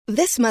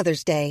This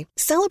Mother's Day,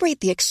 celebrate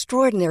the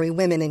extraordinary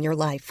women in your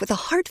life with a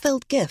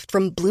heartfelt gift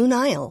from Blue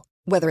Nile.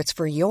 Whether it's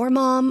for your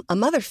mom, a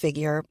mother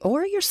figure,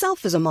 or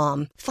yourself as a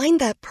mom, find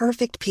that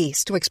perfect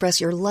piece to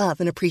express your love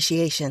and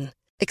appreciation.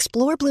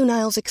 Explore Blue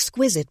Nile's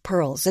exquisite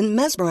pearls and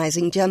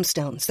mesmerizing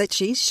gemstones that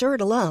she's sure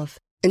to love.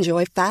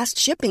 Enjoy fast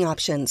shipping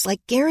options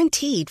like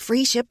guaranteed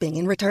free shipping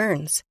and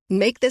returns.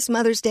 Make this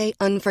Mother's Day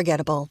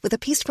unforgettable with a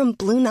piece from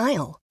Blue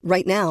Nile.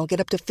 Right now, get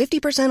up to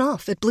 50%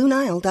 off at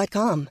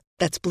BlueNile.com.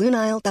 That's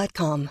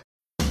BlueNile.com.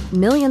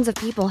 Millions of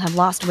people have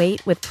lost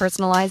weight with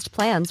personalized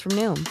plans from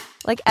Noom.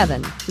 Like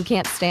Evan, who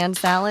can't stand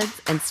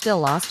salads and still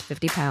lost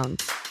 50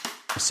 pounds.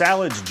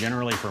 Salads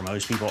generally for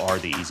most people are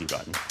the easy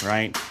button,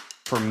 right?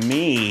 For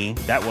me,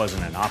 that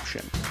wasn't an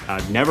option.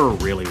 I never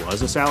really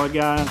was a salad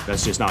guy.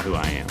 That's just not who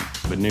I am.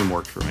 But Noom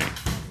worked for me.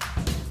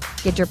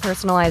 Get your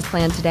personalized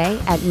plan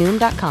today at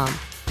Noom.com.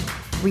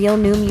 Real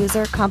Noom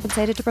user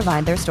compensated to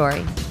provide their story.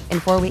 In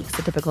 4 weeks,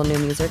 the typical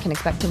Noom user can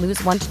expect to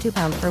lose 1 to 2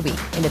 pounds per week.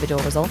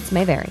 Individual results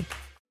may vary.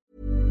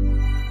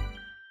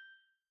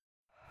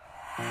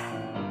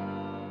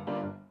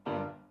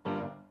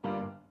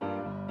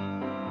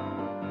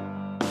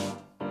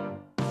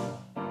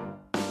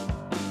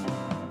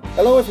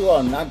 Hello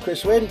everyone, I'm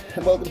Chris Wynn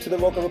and welcome to the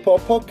Roker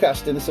Report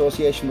podcast in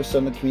association with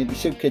Sunderland Community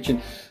Soup Kitchen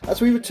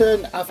as we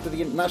return after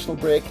the international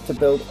break to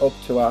build up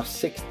to our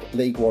 6th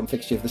League One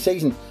fixture of the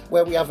season,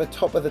 where we have a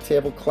top of the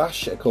table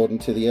clash according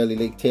to the early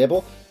league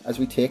table as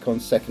we take on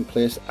second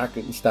place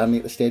Accrington Stanley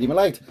at the Stadium of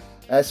Light.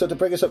 So to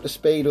bring us up to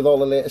speed with all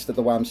the latest at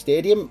the WAM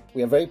Stadium,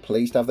 we are very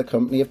pleased to have the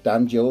company of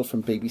Dan Joel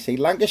from BBC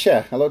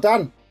Lancashire. Hello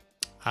Dan.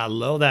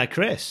 Hello there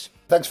Chris.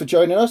 Thanks for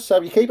joining us, how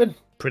are you keeping?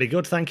 Pretty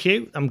good, thank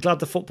you. I'm glad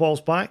the football's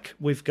back.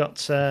 We've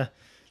got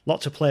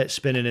lots of plates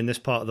spinning in this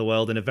part of the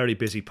world in a very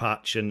busy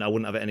patch, and I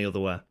wouldn't have it any other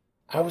way.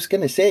 I was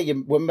going to say,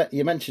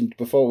 you mentioned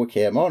before we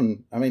came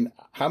on, I mean,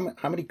 how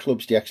many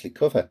clubs do you actually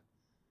cover?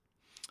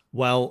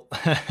 Well,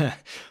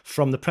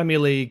 from the Premier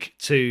League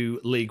to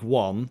League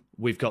One,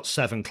 we've got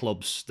 7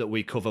 clubs that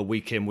we cover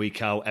week in,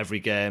 week out, every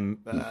game,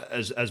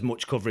 as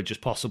much coverage as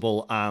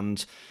possible,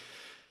 and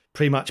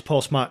pre-match,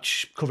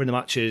 post-match, covering the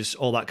matches,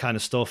 all that kind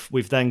of stuff.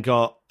 We've then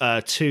got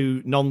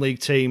 2 non-league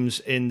teams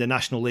in the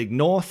National League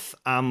North,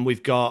 and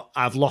we've got,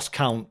 I've lost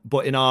count,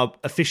 but in our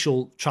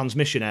official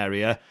transmission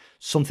area,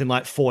 something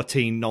like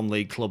 14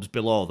 non-league clubs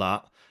below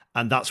that,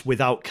 and that's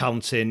without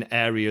counting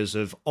areas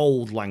of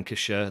old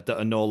Lancashire that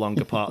are no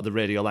longer part of the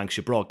Radio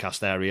Lancashire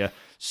broadcast area.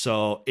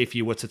 So if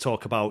you were to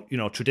talk about,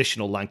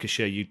 traditional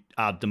Lancashire, you'd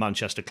add the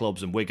Manchester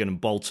clubs and Wigan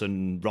and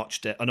Bolton,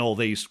 Rochdale, and all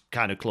these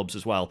kind of clubs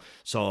as well.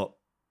 So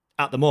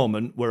at the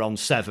moment, we're on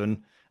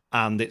 7,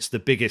 and it's the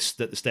biggest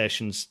that the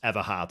station's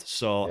ever had.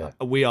 So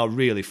We are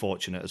really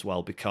fortunate as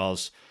well,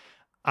 because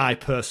I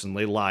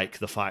personally like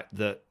the fact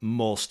that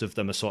most of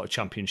them are sort of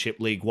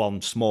Championship, League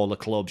One, smaller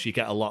clubs. You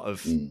get a lot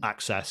of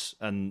access,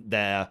 and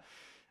they're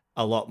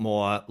a lot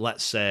more,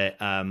 let's say,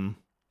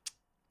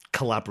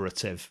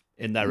 collaborative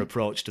in their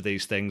approach to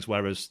these things,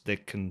 whereas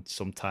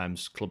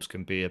clubs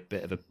can be a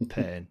bit of a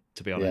pain,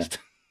 to be honest.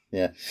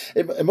 Yeah,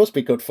 it must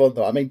be good fun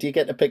though. I mean, do you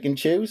get to pick and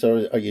choose,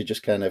 or are you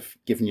just kind of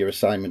given your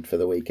assignment for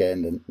the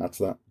weekend and that's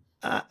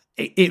that?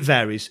 It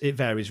varies. It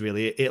varies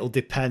really. It'll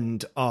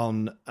depend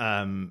on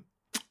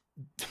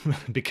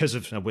because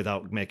of,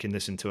 without making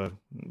this into a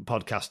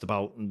podcast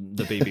about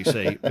the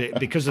BBC,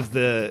 because of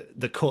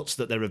the cuts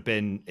that there have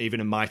been,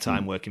 even in my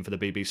time working for the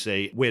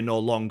BBC, we're no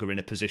longer in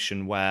a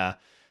position where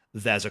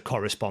there's a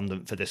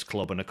correspondent for this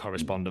club and a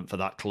correspondent for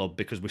that club,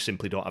 because we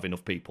simply don't have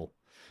enough people.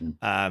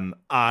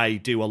 I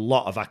do a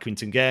lot of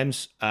Accrington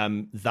games.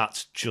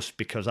 That's just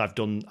because I've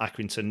done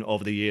Accrington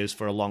over the years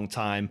for a long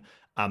time,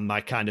 and my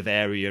kind of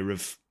area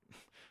of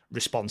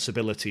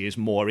responsibility is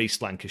more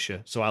East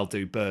Lancashire. So I'll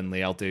do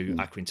Burnley, I'll do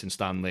Accrington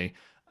Stanley,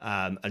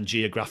 and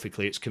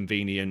geographically it's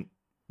convenient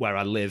where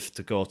I live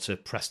to go to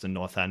Preston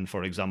North End,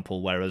 for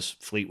example, whereas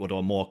Fleetwood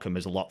or Morecambe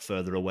is a lot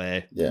further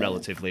away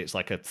relatively. It's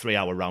like a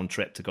 3-hour round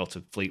trip to go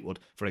to Fleetwood,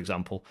 for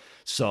example.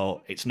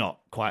 So it's not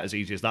quite as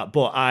easy as that.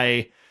 But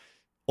I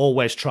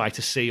always try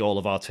to see all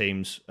of our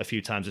teams a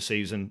few times a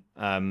season.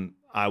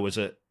 I was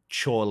at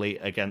Chorley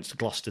against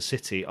Gloucester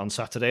City on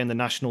Saturday in the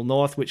National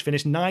North, which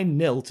finished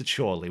 9-0 to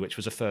Chorley, which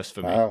was a first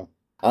for me. Wow.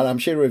 And I'm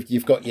sure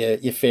you've got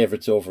your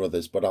favourites over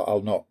others, but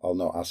I'll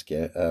not ask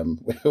you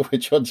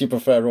which ones you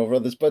prefer over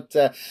others. But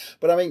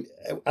I mean,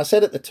 I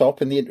said at the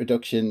top in the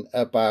introduction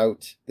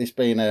about this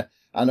being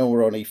I know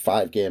we're only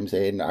 5 games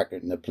in.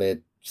 Accrington have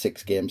played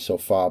 6 games so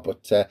far,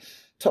 but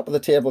top of the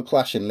table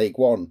clash in League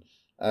One.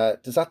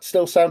 Does that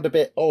still sound a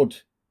bit odd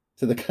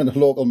to the kind of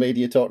local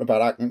media talking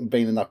about Accrington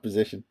being in that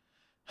position?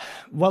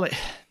 Well,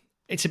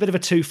 it's a bit of a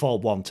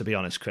twofold one, to be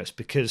honest, Chris,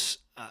 because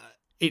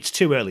it's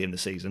too early in the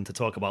season to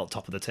talk about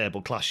top of the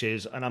table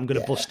clashes, and I'm going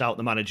to bust out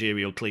the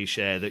managerial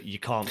cliche that you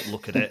can't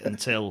look at it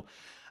until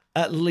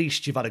at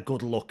least you've had a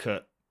good look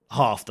at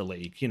half the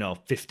league,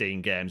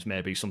 15 games,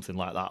 maybe something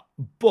like that.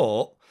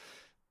 But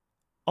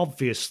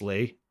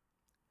obviously,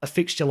 a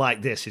fixture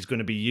like this is going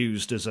to be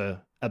used as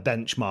a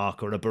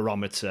benchmark or a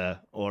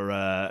barometer or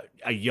a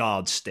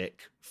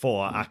yardstick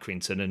for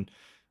Accrington. And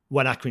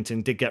when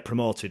Accrington did get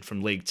promoted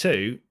from League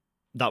Two,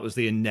 that was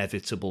the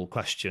inevitable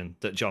question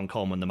that John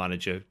Coleman, the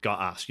manager, got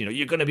asked.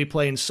 You're going to be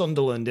playing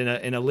Sunderland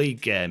in a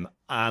league game.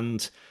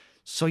 And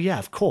so, yeah,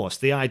 of course,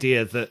 the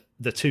idea that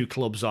the two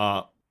clubs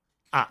are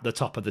at the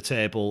top of the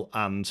table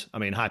and, I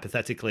mean,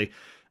 hypothetically,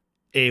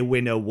 a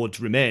winner would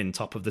remain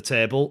top of the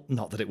table.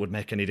 Not that it would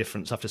make any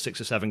difference after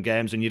 6 or 7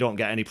 games and you don't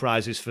get any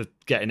prizes for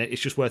getting it.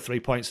 It's just worth 3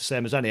 points the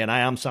same as any. And I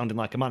am sounding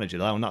like a manager,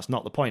 though, and that's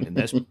not the point in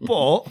this.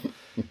 But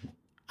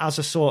as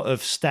a sort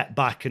of step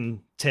back and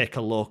take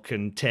a look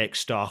and take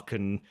stock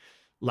and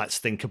let's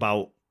think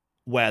about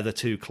where the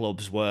two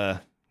clubs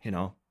were,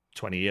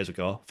 20 years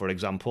ago, for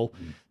example.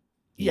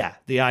 Yeah,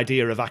 the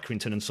idea of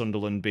Accrington and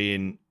Sunderland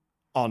being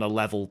on a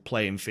level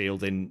playing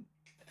field in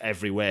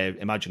every way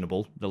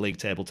imaginable, the league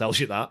table tells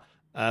you that,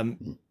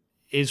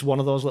 is one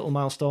of those little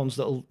milestones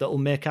that'll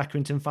make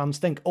Accrington fans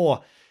think.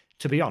 Or,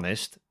 to be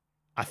honest,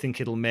 I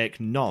think it'll make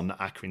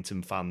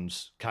non-Accrington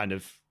fans kind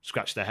of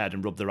scratch their head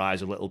and rub their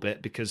eyes a little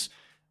bit, because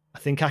I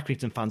think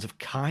Accrington fans have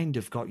kind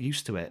of got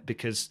used to it,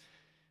 because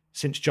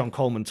since John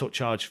Coleman took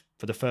charge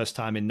for the first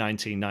time in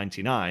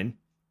 1999,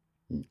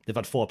 they've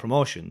had 4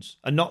 promotions.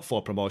 And not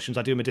 4 promotions,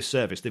 I do him a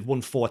disservice. They've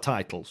won 4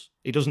 titles.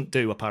 He doesn't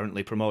do,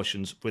 apparently,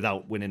 promotions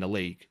without winning a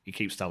league, he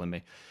keeps telling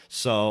me.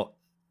 So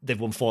they've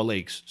won 4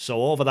 leagues.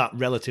 So over that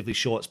relatively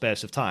short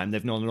space of time,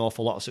 they've known an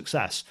awful lot of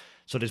success.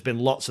 So there's been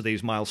lots of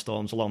these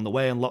milestones along the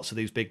way and lots of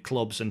these big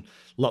clubs and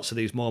lots of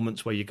these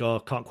moments where you go,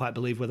 can't quite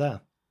believe we're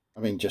there. I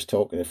mean,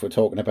 if we're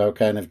talking about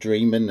kind of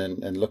dreaming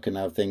and looking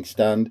how things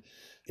stand,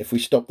 if we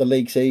stop the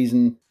league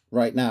season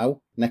right now,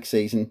 next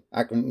season,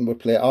 Accrington would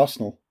play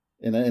Arsenal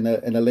in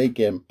a league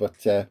game.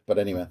 But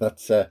anyway,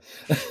 that's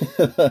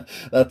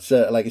that's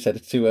like I said,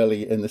 it's too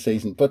early in the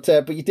season. But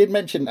you did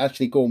mention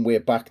actually going way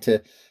back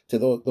to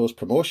those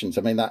promotions.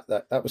 I mean,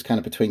 that was kind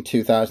of between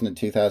 2000 and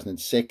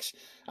 2006.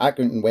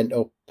 Accrington went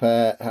up,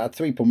 had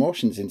 3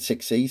 promotions in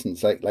 6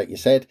 seasons, like you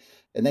said,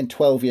 and then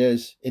 12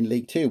 years in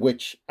League Two,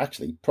 which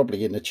actually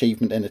probably an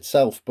achievement in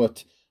itself.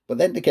 But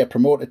then to get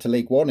promoted to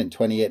League One in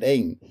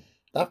 2018,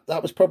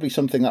 that was probably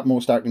something that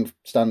most Accrington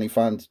Stanley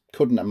fans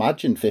couldn't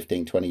imagine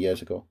 15, 20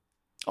 years ago.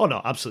 Oh,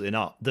 no, absolutely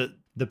not.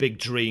 The big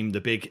dream,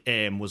 the big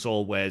aim was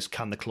always,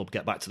 can the club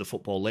get back to the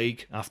Football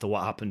League after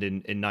what happened in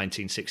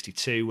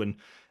 1962? And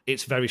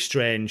it's very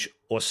strange,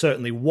 or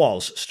certainly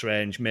was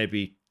strange,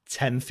 maybe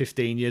 10,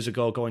 15 years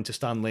ago going to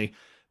Stanley,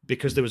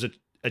 because there was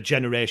a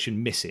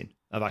generation missing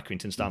of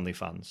Accrington Stanley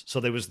fans. So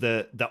there was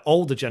the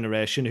older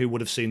generation who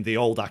would have seen the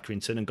old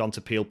Accrington and gone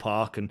to Peel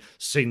Park and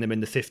seen them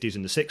in the 50s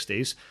and the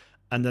 60s.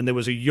 And then there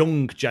was a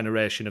young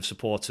generation of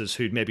supporters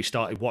who'd maybe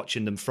started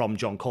watching them from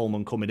John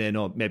Coleman coming in,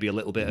 or maybe a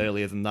little bit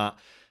earlier than that.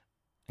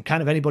 And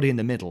kind of anybody in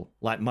the middle,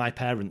 like my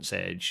parents'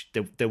 age,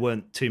 there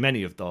weren't too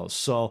many of those.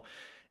 So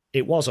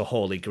it was a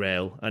holy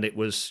grail, and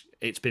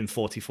it's been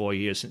 44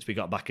 years since we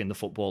got back in the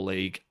Football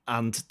League,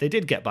 and they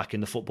did get back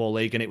in the Football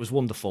League, and it was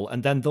wonderful.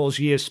 And then those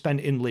years spent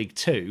in League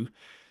Two,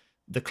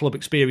 the club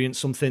experienced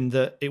something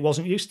that it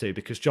wasn't used to,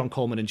 because John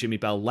Coleman and Jimmy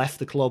Bell left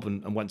the club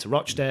and went to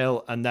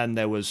Rochdale, and then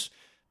there was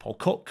Paul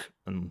Cook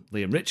and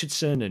Liam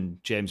Richardson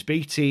and James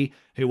Beattie,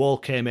 who all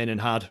came in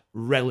and had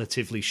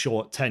relatively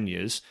short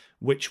tenures,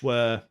 which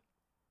were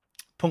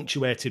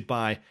punctuated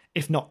by,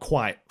 if not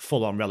quite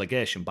full-on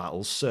relegation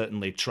battles,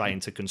 certainly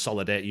trying to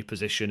consolidate your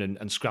position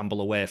and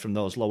scramble away from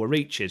those lower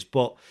reaches.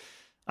 But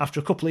after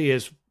a couple of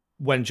years,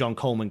 when John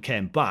Coleman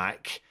came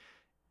back,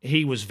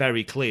 he was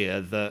very clear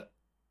that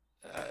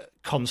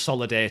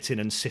consolidating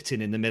and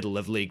sitting in the middle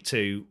of League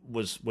Two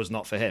was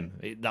not for him.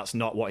 That's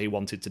not what he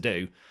wanted to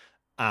do.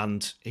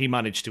 And he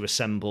managed to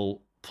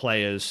assemble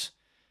players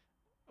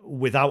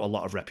without a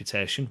lot of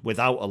reputation,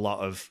 without a lot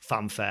of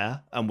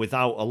fanfare, and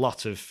without a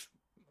lot of,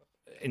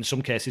 in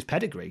some cases,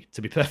 pedigree,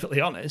 to be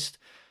perfectly honest.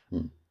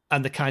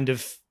 And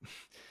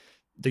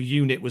the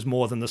unit was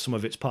more than the sum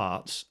of its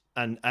parts.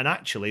 And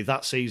actually,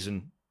 that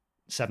season,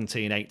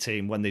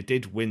 17-18, when they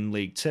did win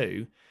League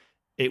Two,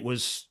 it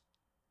was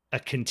a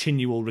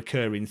continual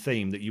recurring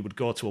theme that you would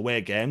go to away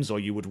games, or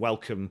you would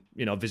welcome,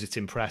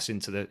 visiting press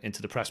into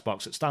the press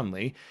box at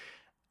Stanley,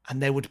 and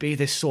there would be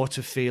this sort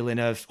of feeling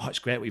of, oh, it's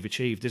great we've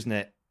achieved, isn't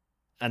it?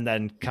 And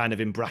then kind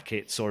of in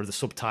brackets, or the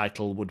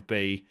subtitle would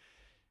be,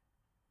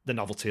 the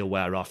novelty will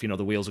wear off,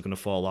 the wheels are going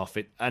to fall off.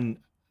 And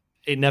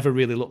it never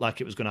really looked like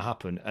it was going to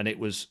happen. And it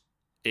was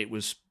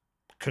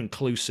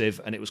conclusive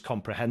and it was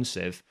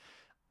comprehensive.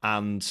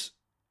 And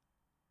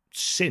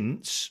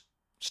since,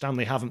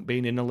 Stanley haven't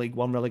been in a League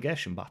One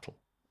relegation battle.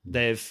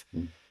 They've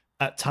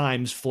at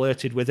times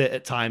flirted with it,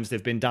 at times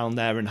they've been down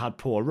there and had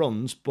poor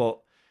runs, but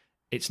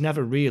it's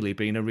never really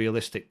been a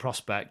realistic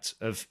prospect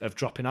of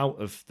dropping out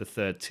of the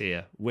third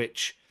tier,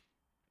 which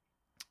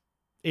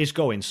is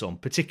going some,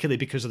 particularly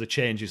because of the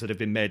changes that have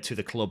been made to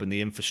the club and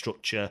the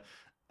infrastructure.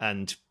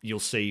 And you'll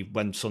see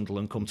when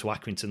Sunderland come to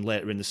Accrington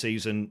later in the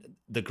season,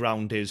 the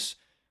ground is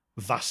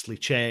vastly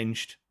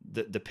changed.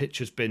 The pitch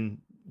has been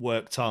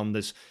worked on.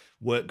 There's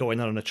work going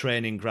on a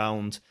training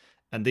ground.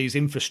 And these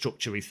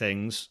infrastructure-y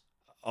things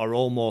are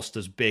almost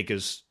as big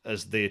as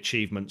the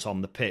achievements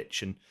on the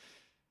pitch. And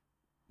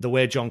the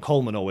way John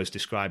Coleman always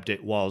described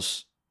it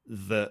was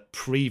that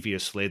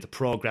previously the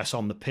progress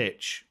on the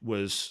pitch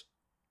was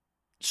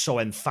so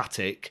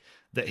emphatic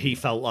that he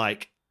felt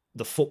like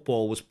the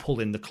football was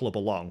pulling the club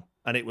along,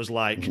 and it was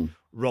like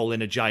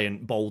rolling a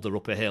giant boulder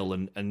up a hill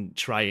and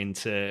trying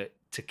to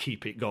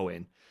keep it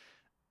going.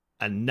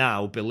 And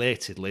now,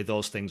 belatedly,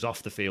 those things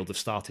off the field have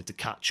started to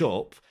catch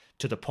up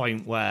to the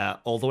point where,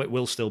 although it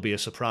will still be a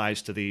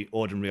surprise to the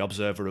ordinary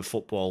observer of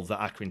football that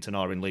Accrington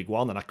are in League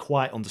One, and I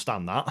quite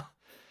understand that,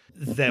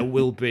 there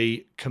will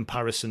be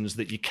comparisons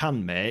that you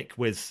can make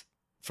with,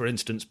 for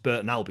instance,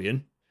 Burton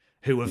Albion,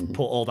 who have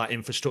put all that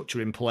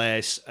infrastructure in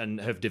place and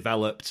have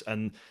developed,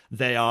 and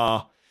they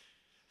are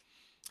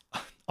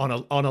on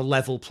a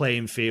level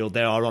playing field.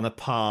 They are on a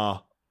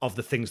par of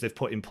the things they've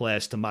put in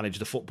place to manage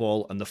the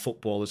football, and the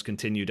football has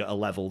continued at a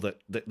level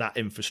that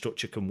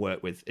infrastructure can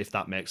work with, if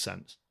that makes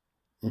sense.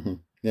 Mm-hmm.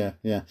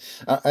 Yeah.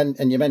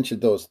 And you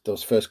mentioned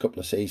those first couple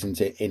of seasons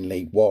in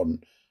League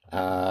One.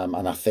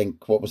 And I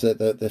think, what was it?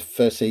 The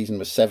first season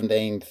was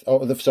 17th.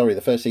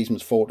 The first season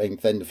was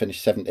 14th. Then to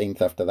finish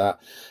 17th after that.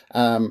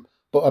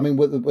 But I mean,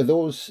 were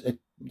those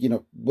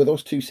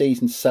two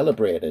seasons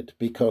celebrated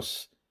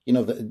because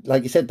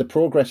like you said, the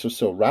progress was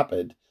so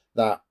rapid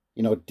that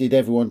did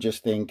everyone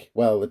just think,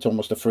 well, it's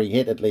almost a free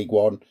hit at League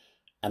One,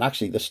 and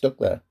actually they're stuck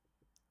there?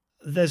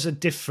 There's a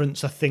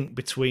difference, I think,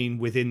 between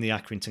within the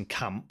Accrington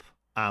camp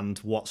and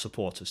what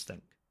supporters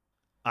think.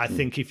 I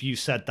think if you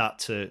said that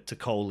to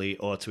Coley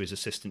or to his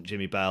assistant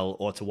Jimmy Bell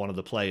or to one of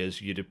the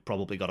players, you'd have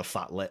probably got a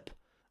fat lip.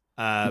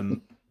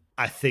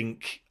 I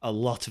think a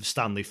lot of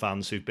Stanley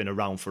fans who've been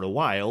around for a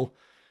while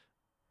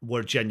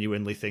were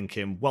genuinely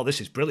thinking, well, this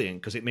is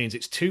brilliant because it means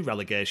it's 2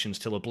 relegations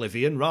till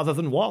oblivion rather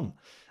than 1.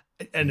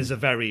 And there's a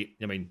very,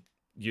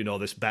 you know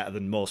this better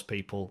than most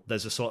people,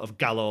 there's a sort of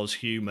gallows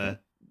humour,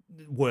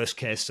 worst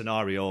case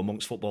scenario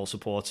amongst football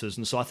supporters.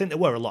 And so I think there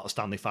were a lot of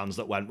Stanley fans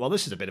that went, well,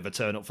 this is a bit of a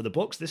turn up for the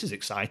Bucks. This is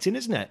exciting,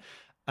 isn't it?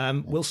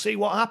 We'll see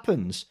what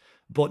happens.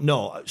 But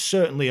no,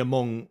 certainly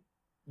among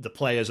the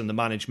players and the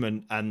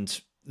management and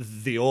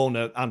the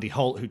owner, Andy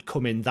Holt, who'd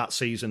come in that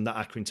season that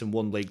Accrington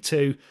won League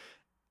Two,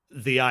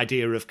 the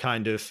idea of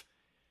kind of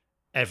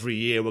every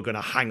year we're going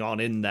to hang on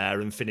in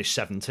there and finish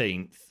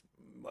 17th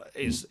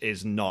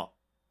is not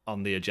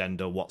on the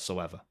agenda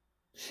whatsoever.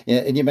 Yeah,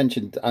 and you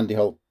mentioned Andy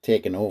Holt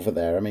taking over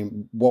there. I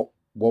mean, what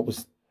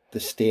was the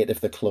state of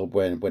the club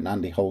when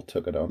Andy Holt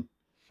took it on?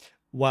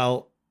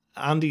 Well,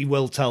 Andy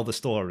will tell the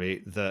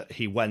story that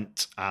he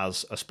went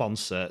as a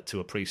sponsor to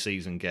a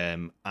pre-season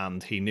game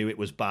and he knew it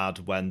was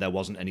bad when there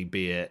wasn't any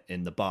beer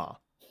in the bar.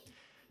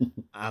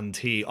 And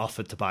he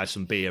offered to buy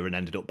some beer and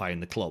ended up buying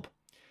the club.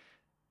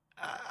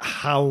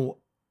 How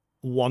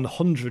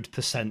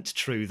 100%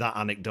 true that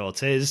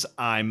anecdote is,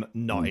 I'm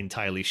not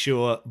entirely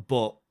sure,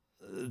 but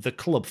the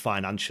club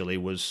financially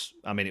was,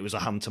 I mean, it was a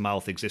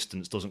hand-to-mouth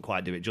existence, doesn't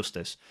quite do it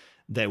justice.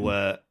 They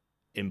were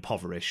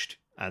impoverished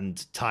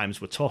and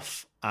times were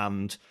tough,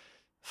 and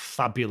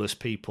fabulous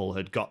people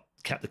had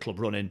kept the club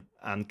running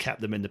and kept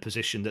them in the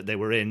position that they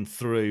were in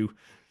through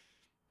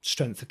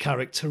strength of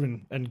character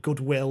and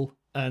goodwill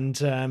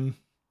and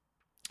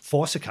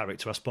force of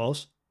character, I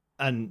suppose.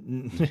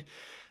 And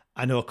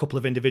I know a couple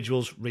of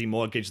individuals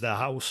remortgaged their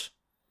house,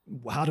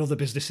 had other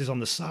businesses on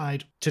the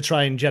side to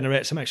try and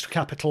generate some extra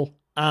capital.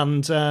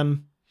 And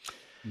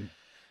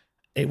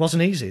it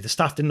wasn't easy. The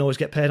staff didn't always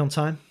get paid on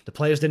time. The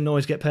players didn't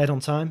always get paid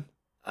on time.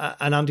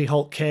 And Andy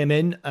Holt came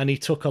in and he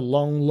took a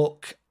long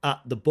look at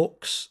the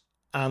books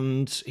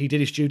and he did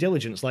his due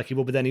diligence like he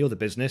would with any other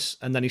business.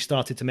 And then he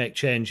started to make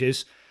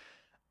changes.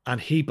 And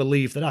he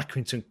believed that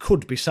Accrington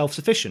could be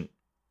self-sufficient.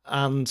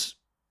 And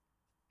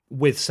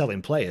with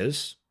selling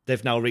players,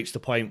 they've now reached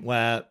the point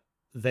where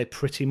they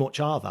pretty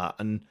much are that.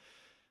 And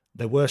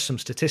there were some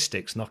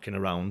statistics knocking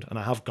around, and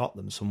I have got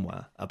them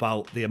somewhere,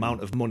 about the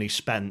amount of money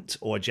spent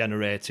or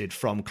generated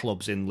from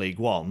clubs in League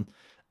One,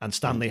 and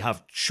Stanley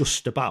have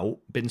just about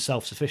been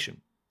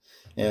self-sufficient.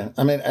 Yeah,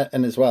 I mean,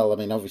 and as well, I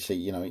mean, obviously,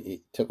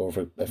 he took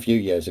over a few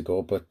years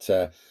ago, but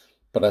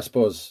I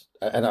suppose,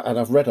 and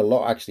I've read a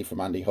lot actually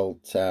from Andy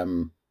Holt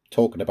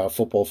talking about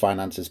football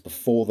finances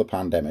before the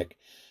pandemic,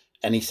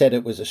 and he said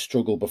it was a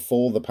struggle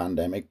before the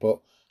pandemic, but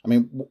I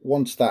mean,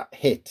 once that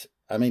hit,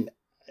 I mean,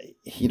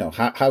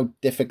 how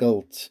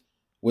difficult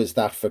was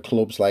that for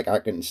clubs like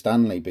Accrington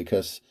Stanley?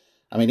 Because,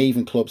 I mean,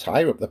 even clubs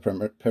higher up the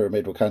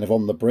pyramid were kind of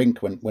on the brink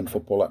when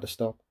football had to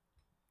stop.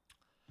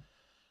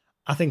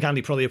 I think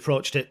Andy probably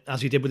approached it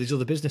as he did with his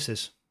other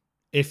businesses.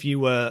 If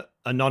you were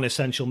a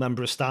non-essential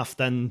member of staff,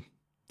 then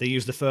they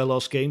used the furlough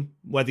scheme.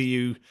 Whether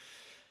you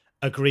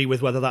agree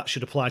with whether that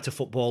should apply to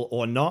football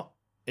or not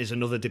is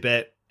another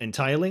debate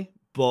entirely.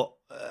 But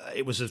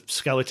it was a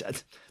skeleton.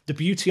 The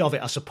beauty of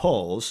it, I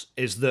suppose,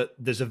 is that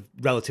there's a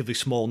relatively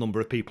small number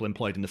of people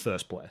employed in the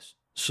first place.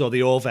 So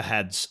the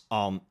overheads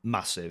aren't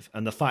massive.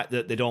 And the fact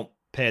that they don't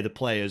pay the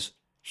players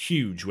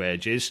huge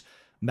wages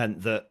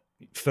meant that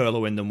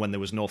furloughing them when there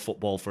was no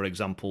football, for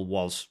example,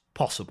 was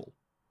possible.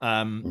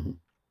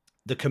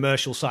 The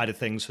commercial side of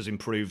things has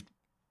improved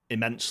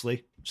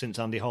immensely since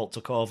Andy Holt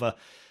took over.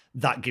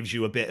 That gives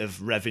you a bit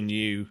of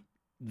revenue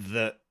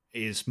that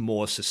is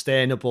more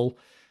sustainable.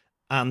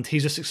 And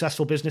he's a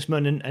successful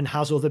businessman and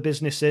has other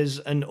businesses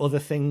and other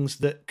things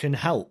that can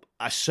help.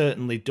 I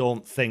certainly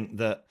don't think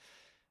that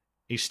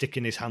he's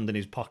sticking his hand in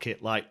his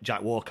pocket like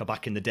Jack Walker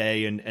back in the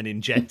day and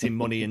injecting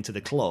money into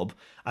the club.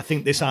 I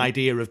think this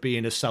idea of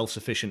being as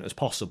self-sufficient as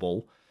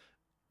possible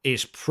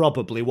is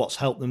probably what's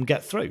helped them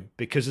get through.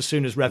 Because as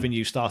soon as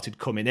revenue started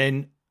coming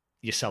in,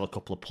 you sell a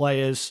couple of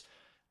players,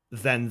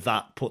 then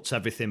that puts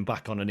everything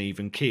back on an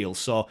even keel.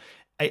 So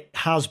it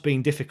has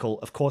been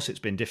difficult. Of course it's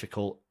been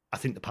difficult. I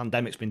think the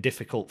pandemic's been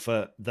difficult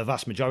for the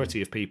vast majority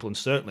of people and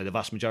certainly the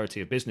vast majority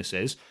of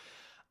businesses.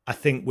 I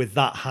think with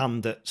that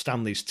hand at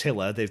Stanley's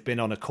tiller, they've been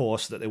on a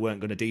course that they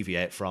weren't going to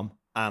deviate from.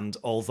 And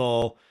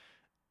although,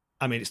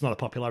 I mean, it's not a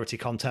popularity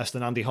contest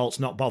and Andy Holt's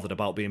not bothered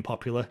about being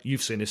popular.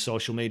 You've seen his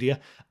social media.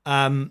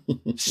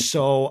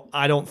 So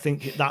I don't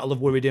think that'll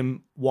have worried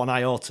him one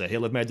iota.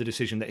 He'll have made the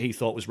decision that he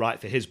thought was right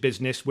for his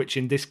business, which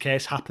in this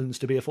case happens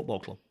to be a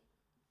football club.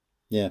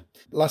 Yeah.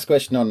 Last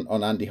question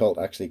on Andy Holt,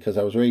 actually, because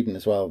I was reading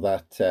as well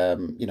that,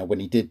 when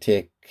he did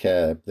take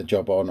the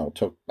job on or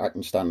took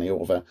Accrington Stanley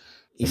over,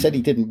 he said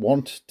he didn't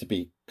want to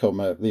become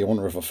the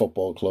owner of a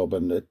football club,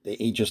 and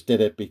he just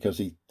did it because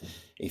he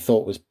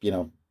thought it was,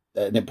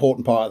 an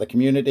important part of the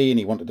community, and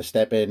he wanted to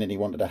step in and he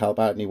wanted to help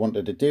out and he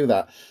wanted to do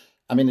that.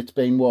 I mean, it's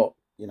been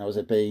has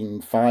it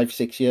been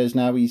 5-6 years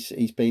now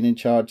he's been in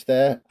charge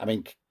there? I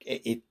mean,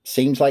 it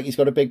seems like he's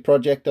got a big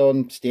project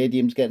on.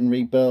 Stadium's getting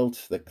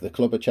rebuilt. The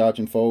club are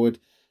charging forward.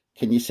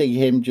 Can you see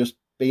him just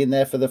being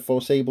there for the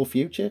foreseeable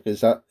future?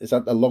 Is that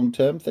a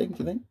long-term thing, do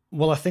you think?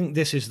 Well, I think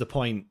this is the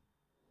point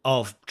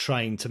of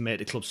trying to make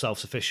the club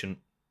self-sufficient.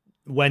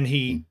 When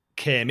he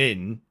came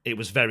in, it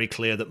was very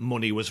clear that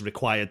money was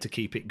required to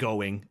keep it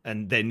going,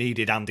 and they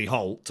needed Andy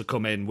Holt to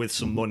come in with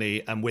some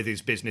money and with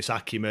his business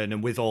acumen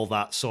and with all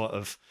that sort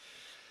of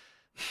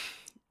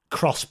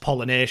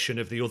cross-pollination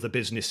of the other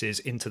businesses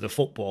into the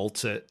football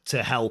to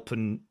help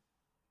and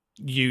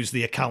use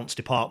the accounts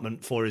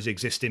department for his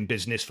existing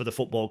business for the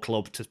football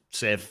club to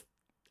save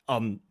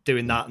on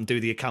doing that and do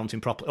the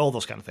accounting properly, all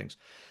those kind of things.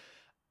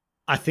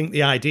 I think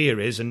the idea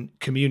is, and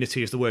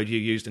community is the word you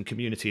used, and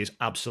community is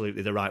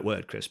absolutely the right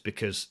word, Chris,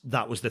 because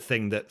that was the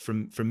thing that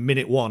from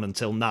minute one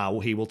until now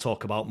he will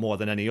talk about more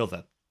than any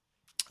other.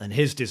 And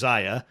his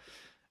desire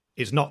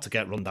is not to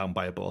get run down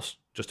by a bus,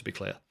 just to be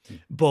clear.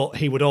 But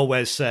he would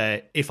always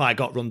say, if I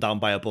got run down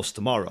by a bus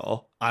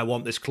tomorrow, I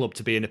want this club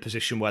to be in a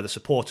position where the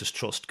supporters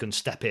trust can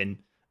step in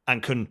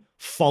and can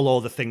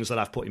follow the things that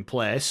I've put in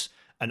place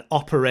and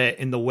operate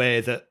in the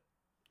way that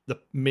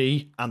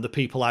me and the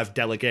people I've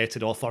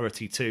delegated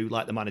authority to,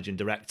 like the managing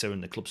director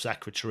and the club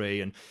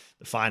secretary and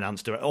the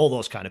finance director, all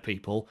those kind of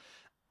people.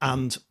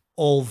 And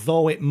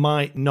although it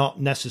might not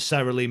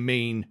necessarily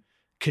mean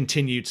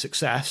continued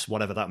success,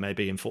 whatever that may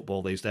be in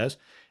football these days,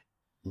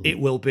 it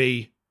will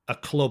be a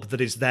club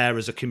that is there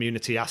as a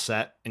community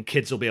asset, and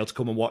kids will be able to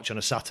come and watch on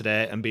a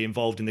Saturday and be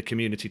involved in the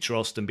community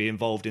trust and be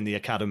involved in the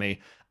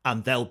academy,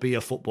 and there'll be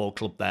a football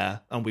club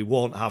there, and we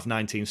won't have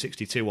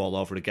 1962 all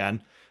over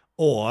again,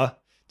 or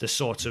the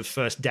sort of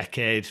first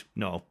decade,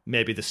 no,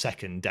 maybe the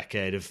second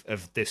decade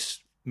of this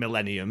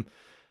millennium.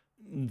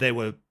 They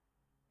were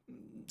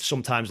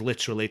sometimes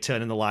literally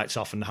turning the lights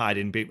off and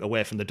hiding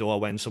away from the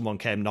door when someone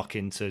came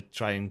knocking to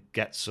try and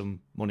get some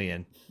money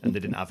in, and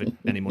they didn't have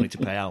any money to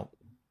pay out.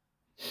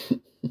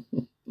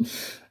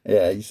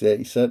 Yeah, he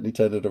certainly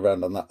turned it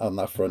around on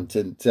that front.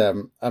 And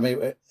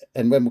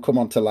and when we come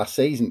on to last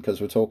season, because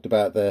we talked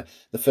about the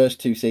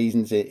first two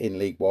seasons in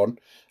League One,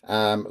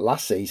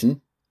 last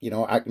season,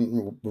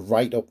 Accrington were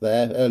right up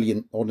there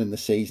early on in the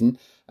season.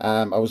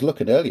 I was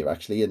looking earlier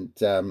actually,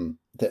 and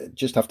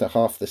just after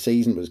half the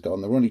season was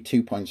gone, they were only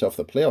 2 points off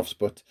the playoffs,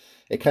 but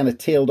it kind of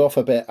tailed off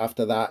a bit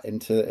after that in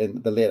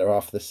the later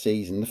half of the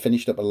season. They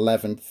finished up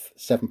 11th,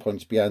 7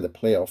 points behind the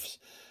playoffs.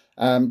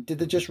 Did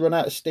they just run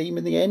out of steam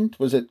in the end?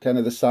 Was it kind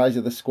of the size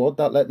of the squad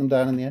that let them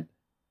down in the end?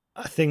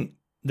 I think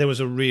there was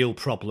a real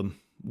problem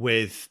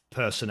with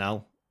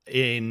personnel.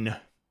 In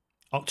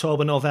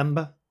October,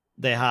 November,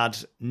 they had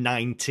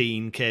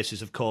 19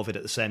 cases of COVID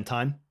at the same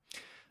time.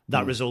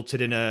 That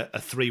resulted in a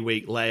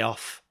 3-week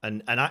layoff.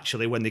 And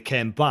actually, when they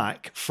came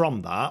back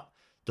from that,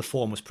 the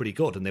form was pretty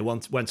good and they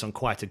went on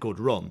quite a good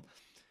run.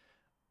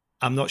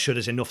 I'm not sure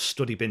there's enough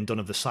study been done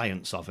of the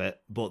science of it,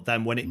 but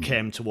then when it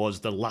came towards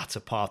the latter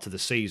part of the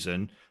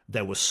season,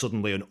 there was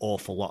suddenly an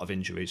awful lot of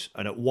injuries.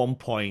 And at one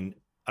point,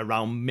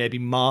 around maybe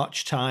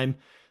March time,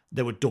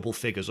 there were double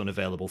figures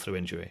unavailable through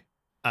injury.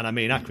 And I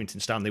mean,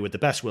 Accrington Stanley, with the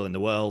best will in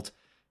the world,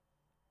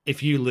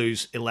 if you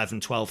lose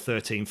 11, 12,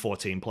 13,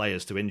 14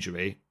 players to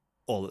injury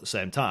all at the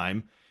same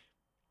time,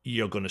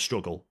 you're going to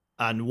struggle.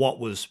 And what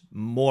was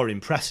more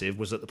impressive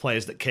was that the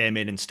players that came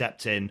in and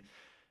stepped in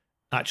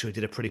actually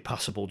did a pretty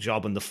passable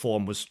job, and the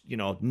form was,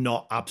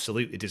 not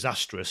absolutely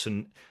disastrous.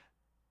 And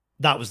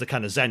that was the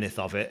kind of zenith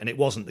of it. And it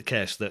wasn't the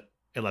case that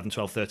 11,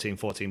 12, 13,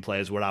 14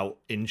 players were out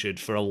injured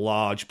for a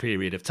large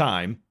period of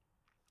time.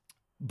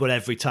 But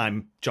every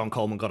time John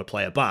Coleman got a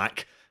player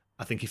back,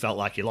 I think he felt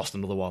like he lost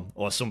another one,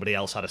 or somebody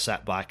else had a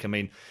setback. I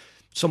mean,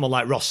 someone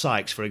like Ross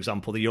Sykes, for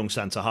example, the young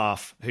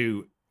centre-half,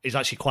 who is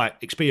actually quite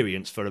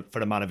experienced for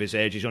a man of his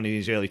age. He's only in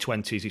his early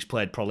 20s. He's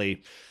played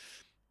probably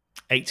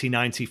 80,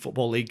 90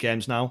 Football League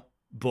games now,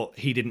 but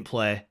he didn't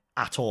play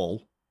at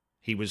all.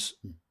 He was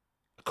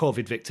a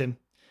COVID victim.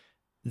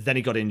 Then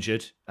he got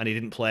injured and he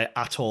didn't play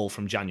at all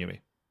from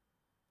January.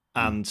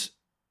 And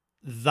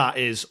that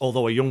is,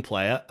 although a young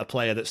player, a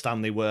player that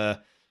Stanley were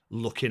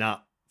looking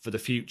at for the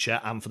future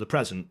and for the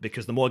present,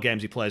 because the more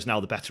games he plays now,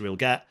 the better he'll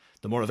get,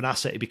 the more of an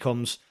asset he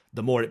becomes,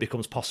 the more it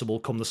becomes possible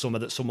come the summer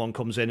that someone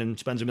comes in and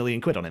spends £1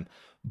 million on him.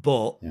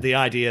 But the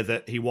idea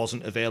that he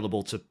wasn't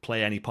available to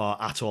play any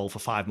part at all for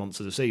 5 months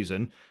of the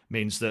season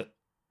means that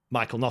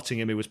Michael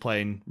Nottingham, who was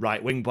playing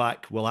right wing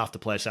back, will have to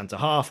play centre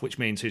half, which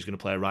means who's going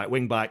to play right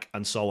wing back,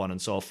 and so on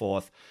and so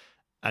forth.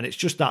 And it's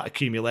just that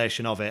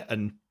accumulation of it.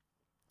 And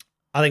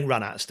I think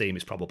ran out of steam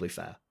is probably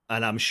fair.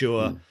 And I'm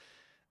sure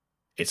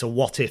it's a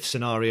what-if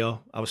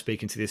scenario. I was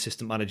speaking to the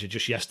assistant manager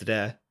just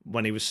yesterday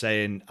when he was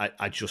saying,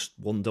 I just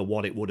wonder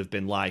what it would have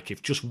been like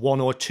if just one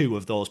or two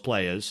of those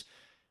players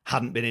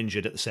hadn't been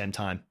injured at the same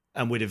time.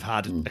 And we'd have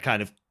had a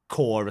kind of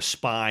core, a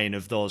spine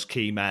of those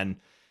key men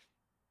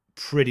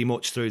pretty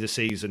much through the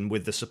season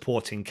with the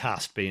supporting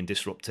cast being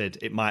disrupted.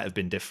 It might have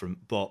been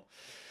different, but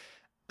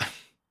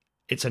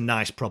it's a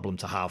nice problem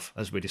to have,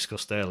 as we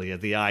discussed earlier.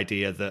 The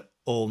idea that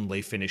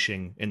only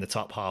finishing in the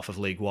top half of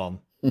League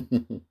One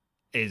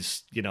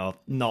is,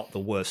 not the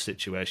worst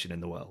situation in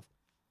the world.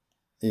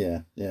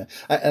 Yeah.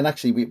 And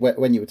actually,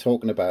 when you were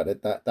talking about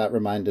it, that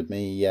reminded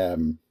me,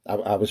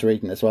 I was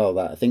reading as well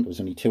that I think it was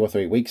only 2 or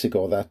 3 weeks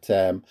ago that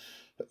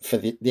for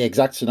the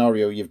exact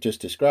scenario you've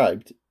just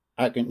described,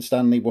 Accrington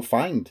Stanley were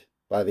fined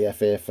by the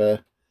FA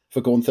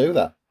for going through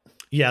that.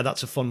 Yeah,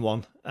 that's a fun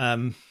one.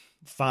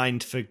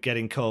 Fined for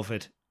getting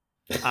COVID.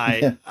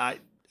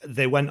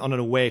 They went on an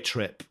away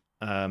trip.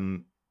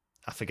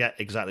 I forget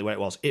exactly where it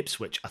was.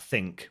 Ipswich, I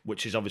think,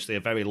 which is obviously a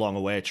very long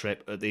away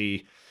trip at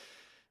the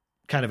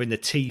kind of in the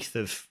teeth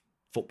of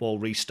football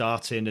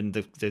restarting and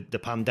the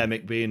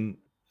pandemic being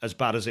as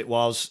bad as it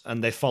was.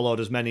 And they followed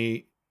as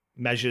many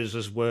measures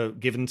as were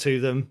given to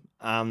them.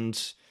 And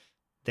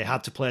they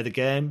had to play the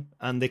game,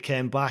 and they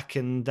came back,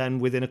 and then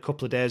within a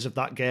couple of days of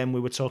that game,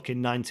 we were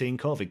talking 19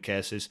 COVID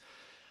cases.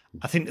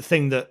 I think the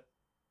thing that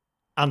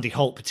Andy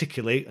Holt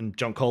particularly, and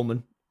John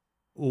Coleman,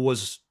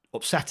 was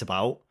upset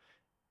about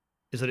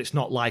is that it's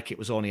not like it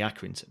was only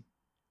Accrington.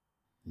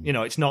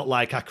 It's not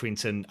like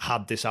Accrington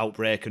had this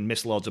outbreak and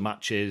missed loads of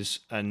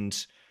matches,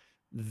 and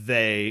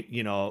they,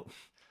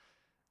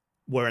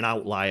 were an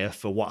outlier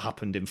for what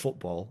happened in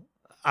football.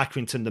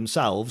 Accrington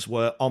themselves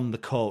were on the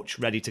coach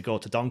ready to go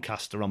to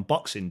Doncaster on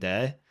Boxing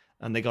Day,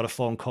 and they got a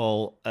phone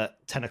call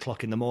at 10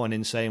 o'clock in the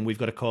morning saying, we've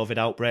got a COVID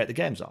outbreak, the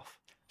game's off.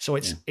 So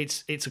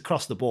it's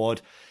across the board.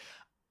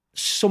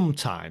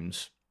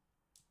 Sometimes,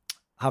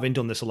 having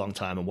done this a long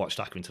time and watched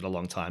Accrington a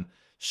long time,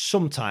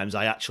 sometimes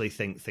I actually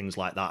think things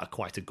like that are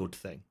quite a good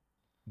thing,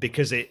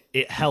 because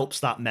it helps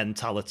that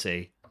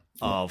mentality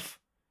of,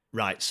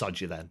 right,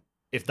 sod you then.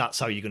 If that's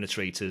how you're going to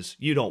treat us,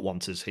 you don't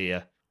want us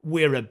here.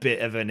 We're a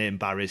bit of an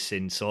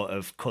embarrassing sort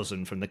of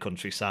cousin from the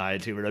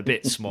countryside who are a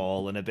bit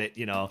small and a bit,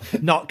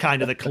 not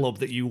kind of the club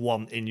that you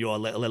want in your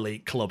little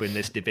elite club in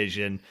this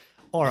division.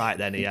 All right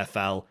then,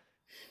 EFL,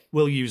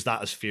 we'll use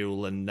that as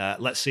fuel, and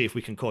let's see if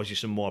we can cause you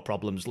some more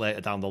problems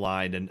later down the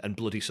line and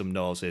bloody some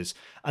noses.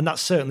 And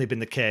that's certainly been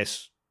the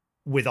case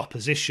with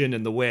opposition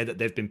and the way that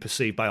they've been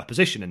perceived by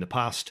opposition in the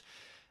past.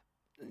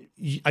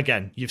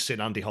 Again, you've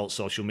seen Andy Holt's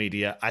social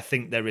media. I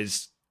think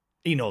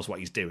he knows what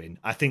he's doing.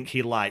 I think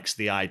he likes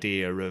the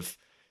idea of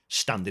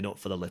standing up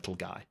for the little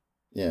guy.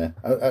 Yeah,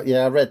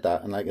 I read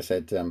that. And like I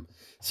said,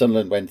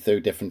 Sunderland went through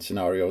different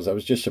scenarios. I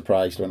was just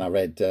surprised when I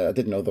read, I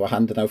didn't know they were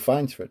handing out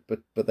fines for it,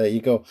 but there you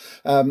go.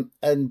 And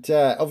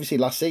obviously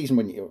last season,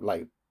 when you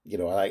like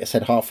I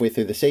said, halfway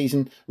through the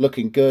season,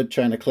 looking good,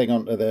 trying to cling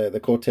on to the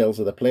coattails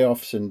of the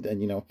playoffs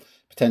and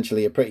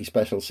potentially a pretty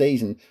special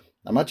season.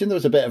 I imagine there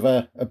was a bit of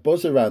a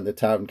buzz around the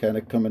town kind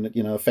of coming,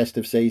 a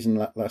festive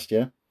season last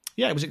year.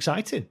 Yeah, it was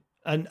exciting.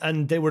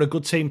 And they were a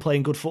good team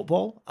playing good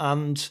football,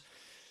 and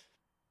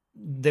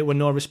they were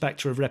no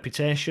respecter of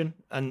reputation.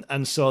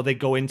 And so they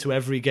go into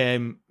every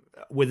game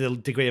with a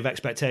degree of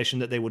expectation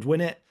that they would win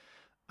it.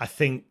 I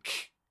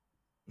think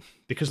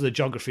because of the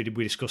geography that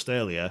we discussed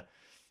earlier,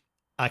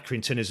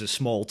 Accrington is a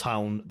small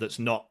town that's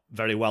not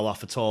very well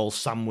off at all,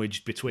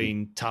 sandwiched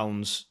between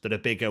towns that are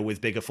bigger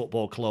with bigger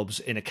football clubs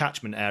in a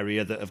catchment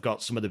area that have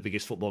got some of the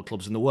biggest football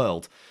clubs in the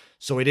world.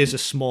 So it is a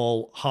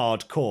small,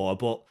 hard core,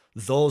 but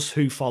those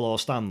who follow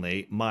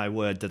Stanley, my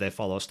word, do they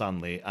follow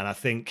Stanley? And I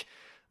think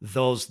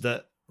those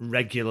that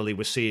regularly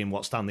were seeing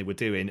what Stanley were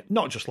doing,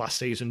 not just last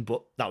season,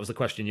 but that was the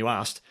question you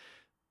asked,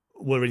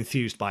 were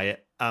enthused by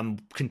it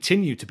and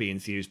continue to be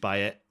enthused by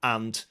it.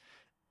 And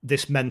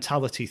this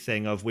mentality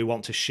thing of we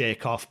want to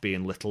shake off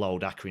being little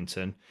old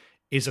Accrington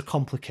is a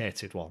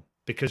complicated one,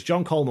 because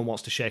John Coleman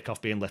wants to shake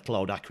off being little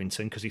old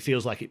Accrington because he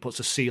feels like it puts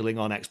a ceiling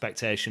on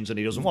expectations and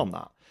he doesn't want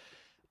that.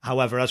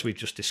 However, as we've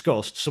just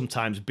discussed,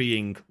 sometimes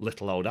being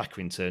little old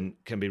Accrington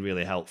can be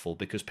really helpful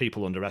because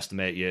people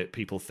underestimate you,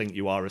 people think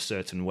you are a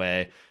certain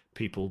way,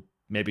 people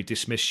maybe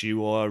dismiss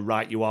you or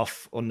write you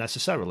off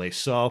unnecessarily.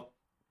 So,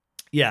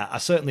 yeah, I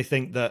certainly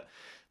think that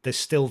there's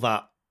still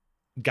that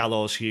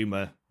gallows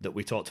humour that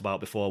we talked about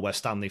before, where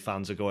Stanley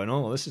fans are going,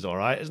 oh, this is all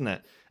right, isn't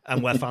it?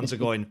 And where fans are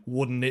going,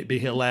 wouldn't it be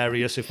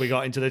hilarious if we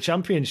got into the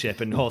Championship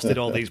and hosted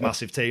all these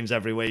massive teams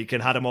every week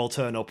and had them all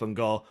turn up and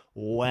go,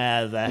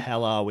 where the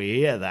hell are we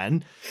here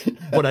then?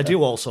 But I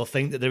do also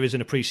think that there is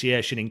an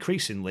appreciation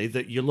increasingly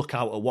that you look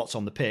out at what's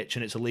on the pitch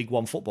and it's a League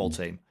One football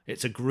team.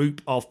 It's a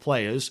group of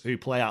players who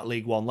play at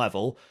League One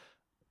level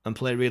and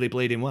play really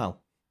bleeding well.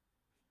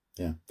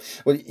 Yeah.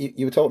 Well,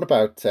 you were talking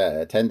about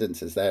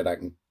attendances there,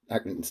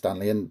 Accrington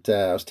Stanley, and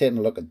I was taking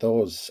a look at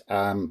those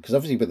because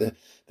obviously with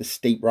the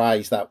steep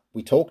rise that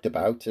we talked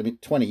about, I mean,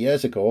 20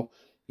 years ago,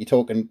 you're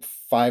talking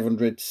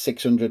 500,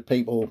 600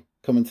 people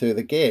coming through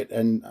the gate.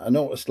 And I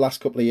noticed last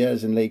couple of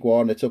years in League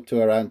One, it's up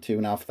to around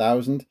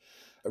 2,500,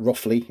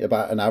 roughly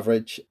about an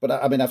average. But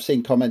I mean, I've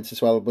seen comments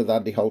as well with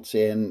Andy Holt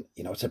saying,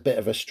 it's a bit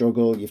of a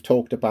struggle. You've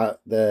talked about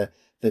the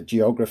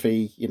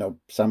geography,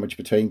 sandwiched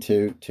between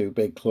two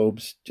big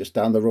clubs, just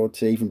down the road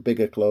to even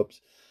bigger clubs.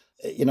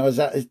 Is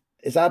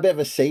that a bit of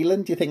a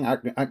ceiling, do you think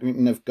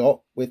Accrington have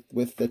got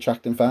with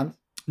attracting fans?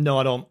 No,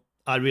 I don't.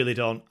 I really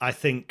don't. I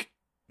think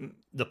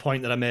the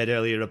point that I made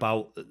earlier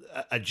about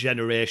a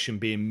generation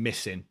being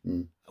missing.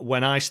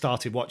 When I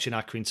started watching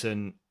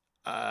Accrington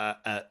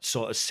at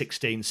sort of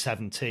 16,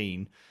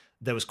 17,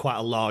 there was quite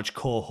a large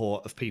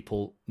cohort of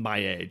people my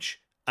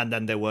age. And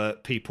then there were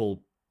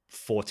people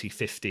 40,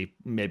 50,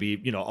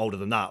 maybe, older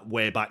than that,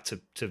 way back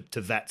to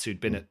vets who'd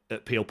been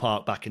at Peel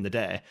Park back in the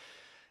day.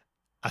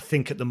 I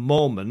think at the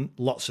moment,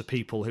 lots of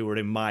people who are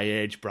in my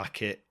age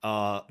bracket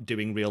are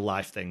doing real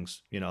life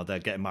things. They're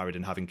getting married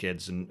and having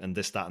kids and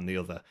this, that, and the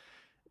other.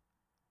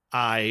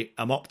 I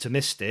am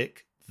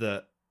optimistic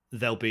that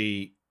there'll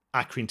be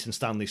Accrington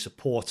Stanley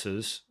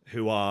supporters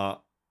who are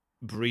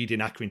breeding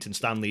Accrington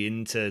Stanley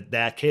into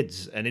their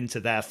kids and into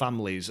their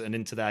families and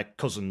into their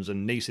cousins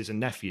and nieces and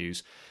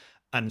nephews.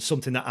 And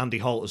something that Andy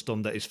Holt has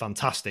done that is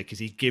fantastic is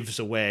he gives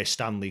away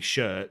Stanley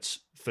shirts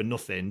for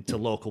nothing to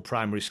local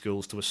primary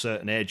schools to a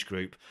certain age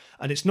group.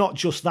 And it's not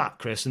just that,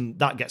 Chris, and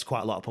that gets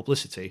quite a lot of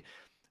publicity.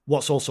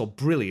 What's also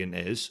brilliant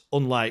is,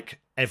 unlike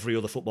every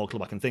other football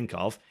club I can think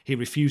of, he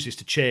refuses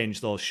to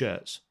change those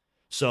shirts.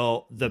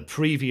 So the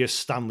previous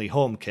Stanley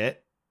home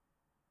kit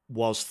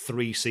was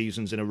 3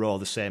 seasons in a row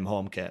the same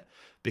home kit,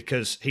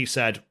 because he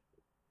said,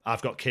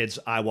 I've got kids,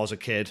 I was a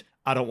kid,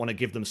 I don't want to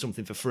give them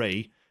something for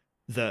free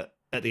that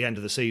at the end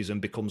of the season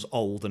becomes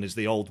old and is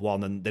the old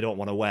one and they don't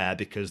want to wear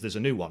because there's a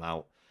new one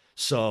out.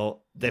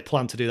 So they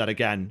plan to do that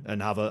again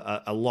and have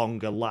a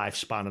longer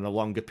lifespan and a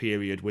longer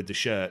period with the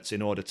shirts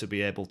in order to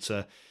be able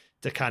to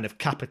kind of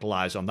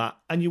capitalise on that.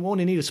 And you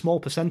only need a small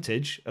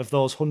percentage of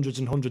those hundreds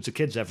and hundreds of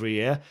kids every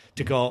year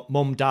to go,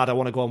 Mum, Dad, I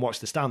want to go and watch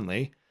the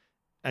Stanley.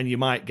 And you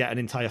might get an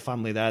entire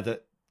family there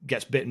that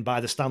gets bitten by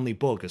the Stanley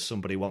bug, as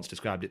somebody once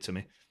described it to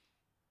me.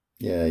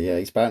 Yeah,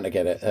 he's bound to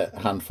get a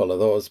handful of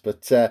those.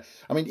 But,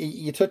 I mean,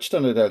 you touched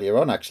on it earlier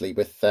on, actually,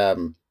 with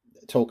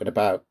talking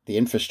about the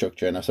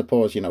infrastructure and I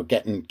suppose,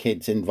 getting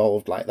kids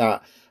involved like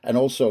that and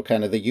also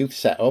kind of the youth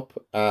setup.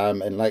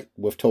 And like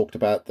we've talked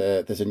about,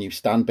 there's a new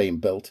stand being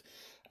built.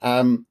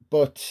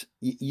 But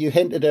you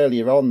hinted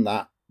earlier on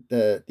that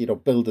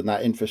building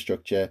that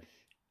infrastructure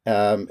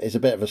is a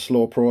bit of a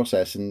slow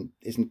process and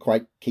isn't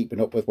quite keeping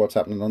up with what's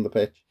happening on the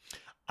pitch.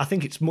 I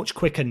think it's much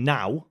quicker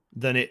now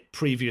than it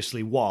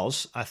previously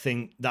was. I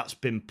think that's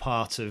been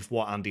part of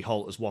what Andy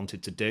Holt has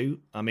wanted to do.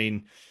 I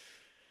mean,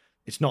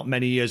 it's not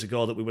many years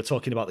ago that we were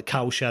talking about the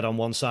cowshed on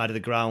one side of the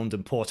ground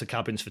and porta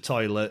cabins for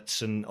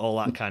toilets and all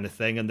that kind of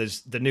thing. And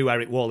there's the new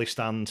Eric Worley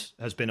stand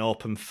has been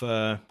open for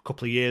a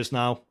couple of years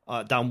now,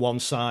 down one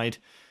side.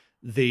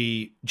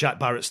 The Jack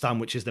Barrett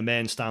stand, which is the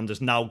main stand, has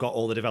now got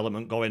all the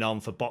development going on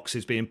for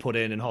boxes being put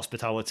in and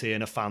hospitality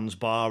and a fans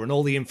bar and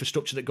all the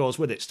infrastructure that goes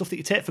with it. Stuff that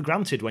you take for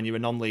granted when you're a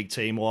non-league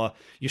team or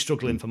you're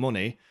struggling for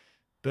money.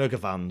 Burger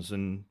vans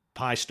and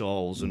pie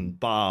stalls and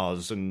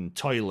bars and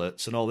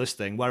toilets and all this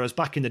thing. Whereas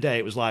back in the day,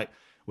 it was like,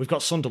 we've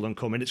got Sunderland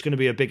coming, it's going to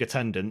be a big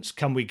attendance.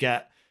 Can we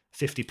get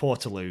 50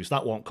 Portaloos?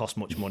 That won't cost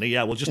much money.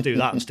 Yeah, we'll just do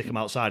that and stick them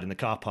outside in the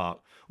car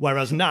park.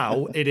 Whereas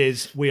now it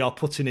is, we are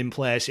putting in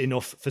place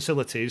enough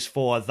facilities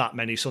for that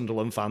many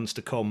Sunderland fans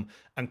to come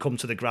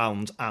to the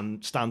ground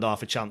and stand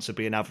off a chance of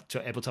being able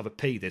to have a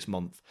pee this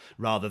month,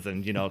 rather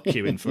than,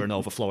 queuing for an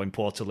overflowing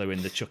Portaloo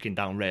in the chucking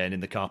down rain in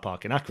the car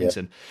park in Accrington.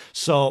 Yep.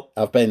 So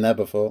I've been there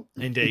before.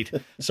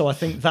 Indeed. So I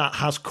think that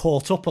has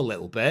caught up a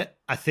little bit.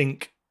 I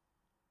think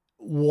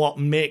what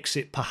makes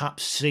it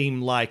perhaps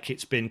seem like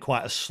it's been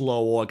quite a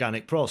slow,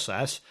 organic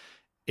process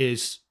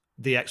is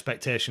the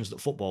expectations that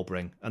football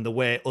bring and the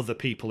way other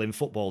people in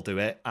football do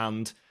it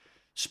and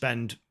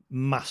spend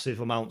massive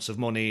amounts of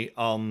money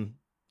on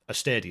a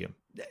stadium.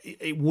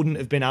 It wouldn't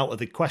have been out of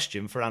the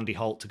question for Andy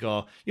Holt to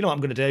go, you know what I'm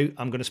going to do?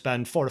 I'm going to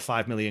spend 4 or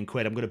 5 million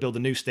quid. I'm going to build a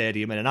new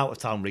stadium in an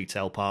out-of-town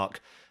retail park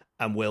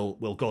and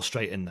we'll go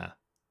straight in there.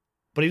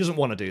 But he doesn't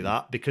want to do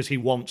that because he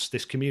wants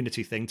this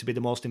community thing to be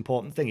the most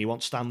important thing. He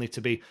wants Stanley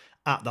to be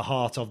at the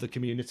heart of the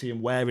community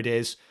and where it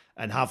is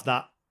and have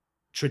that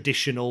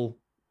traditional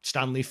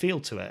Stanley feel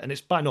to it. And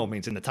it's by no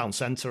means in the town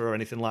centre or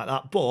anything like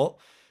that, but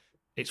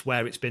it's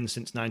where it's been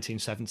since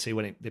 1970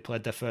 when they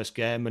played their first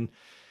game. And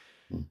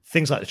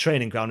things like the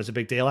training ground is a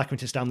big deal.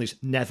 Accrington Stanley's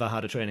never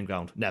had a training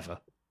ground. Never.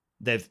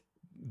 They've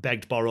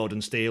begged, borrowed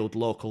and stealed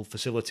local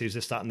facilities,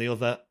 this, that and the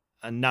other.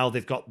 And now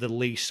they've got the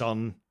lease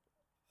on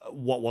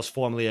what was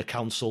formerly a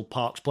council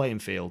parks playing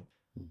field.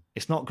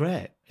 It's not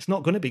great. It's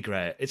not going to be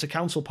great. It's a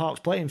council parks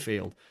playing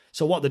field.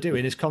 So what they're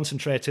doing is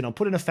concentrating on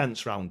putting a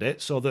fence around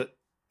it so that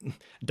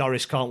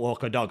Doris can't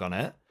walk her dog on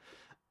it,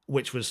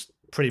 which was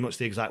pretty much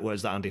the exact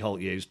words that Andy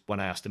Holt used when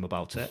I asked him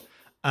about it.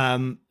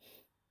 And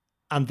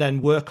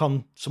then work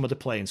on some of the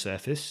playing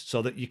surface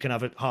so that you can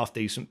have a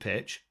half-decent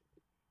pitch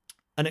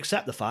and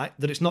accept the fact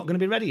that it's not going to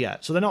be ready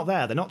yet. So they're not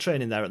there. They're not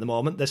training there at the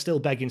moment. They're still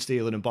begging,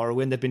 stealing and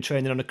borrowing. They've been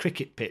training on a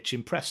cricket pitch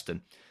in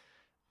Preston.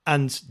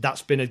 And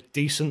that's been a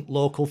decent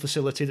local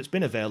facility that's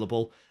been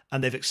available.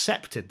 And they've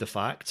accepted the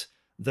fact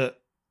that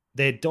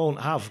they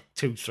don't have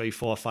 2, 3,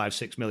 4, 5,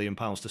 6 million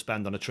pounds to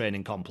spend on a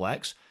training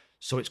complex.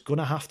 So it's going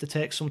to have to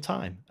take some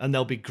time. And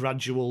there'll be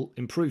gradual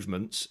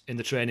improvements in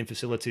the training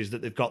facilities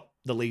that they've got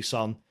the lease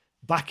on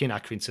back in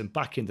Accrington,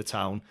 back in the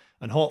town.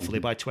 And hopefully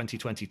by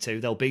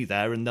 2022, they'll be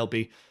there and there'll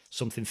be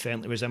something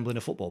faintly resembling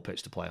a football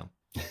pitch to play on.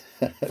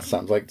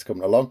 Sounds like it's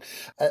coming along.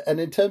 And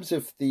in terms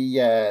of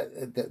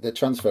the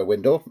transfer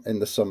window in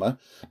the summer,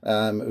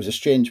 it was a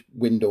strange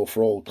window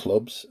for all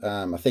clubs.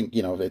 I think,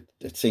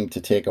 it seemed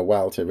to take a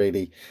while to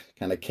really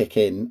kind of kick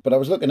in. But I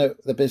was looking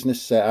at the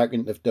business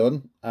Accrington have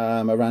done,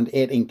 around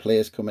 18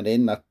 players coming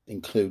in. That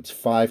includes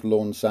 5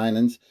 loan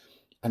signings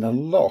and a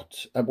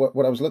lot,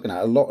 what I was looking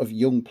at, a lot of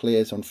young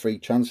players on free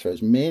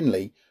transfers,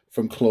 mainly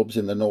from clubs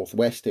in the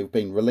Northwest who've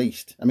been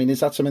released. I mean, is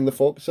that something to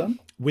focus on?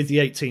 With the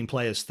 18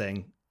 players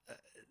thing,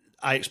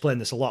 I explain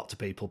this a lot to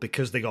people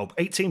because they go,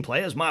 18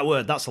 players, my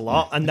word, that's a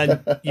lot. And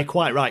then you're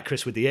quite right,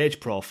 Chris, with the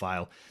age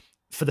profile.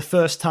 For the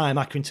first time,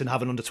 Accrington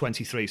have an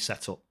under-23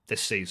 set up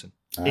this season.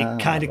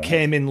 It kind of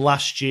came in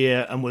last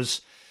year and was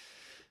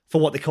for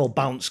what they call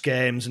bounce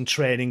games and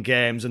training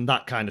games and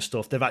that kind of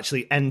stuff. They've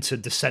actually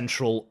entered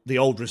the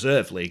old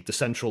reserve league, the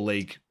Central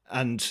League,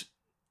 and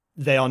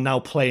they are now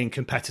playing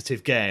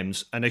competitive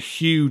games and a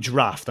huge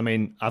raft. I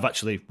mean, I've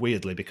actually,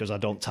 weirdly, because I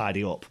don't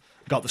tidy up,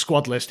 got the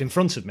squad list in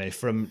front of me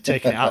from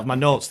taking it out of my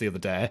notes the other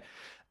day.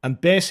 And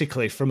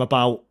basically from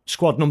about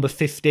squad number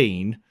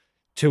 15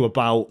 to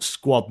about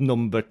squad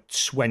number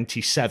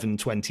 27,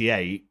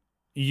 28,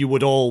 you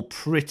would all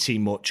pretty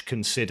much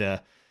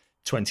consider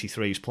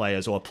 23s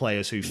players or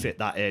players who fit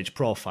that age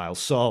profile.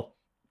 So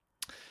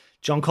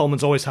John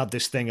Coleman's always had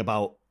this thing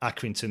about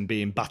Accrington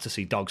being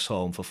Battersea Dogs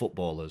Home for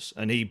footballers,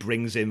 and he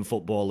brings in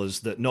footballers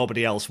that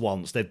nobody else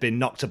wants. They've been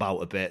knocked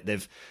about a bit.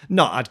 They've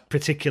not had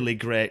particularly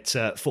great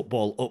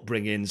football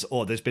upbringings,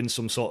 or there's been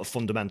some sort of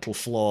fundamental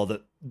flaw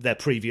that their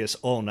previous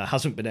owner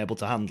hasn't been able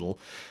to handle.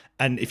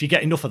 And if you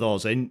get enough of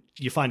those in,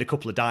 you find a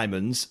couple of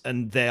diamonds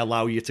and they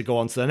allow you to go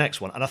on to the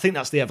next one. And I think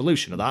that's the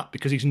evolution of that,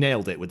 because he's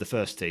nailed it with the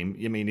first team.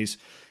 I mean, his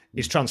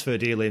transfer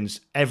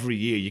dealings, every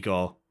year you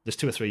go, there's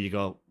 2 or 3 you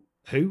go,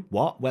 who?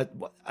 What? Where?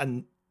 What?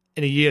 And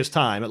in a year's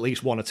time, at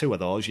least 1 or 2 of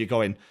those, you're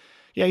going,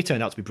 yeah, he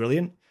turned out to be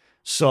brilliant.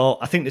 So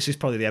I think this is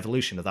probably the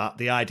evolution of that.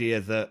 The idea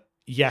that,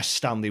 yes,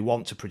 Stanley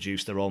want to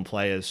produce their own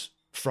players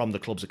from the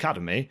club's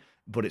academy,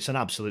 but it's an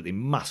absolutely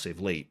massive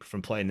leap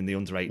from playing in the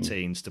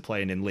under-18s to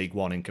playing in League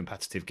One in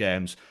competitive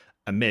games,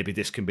 and maybe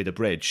this can be the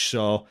bridge.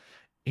 So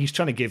he's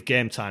trying to give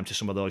game time to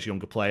some of those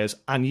younger players,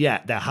 and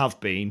yet there have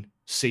been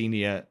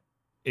senior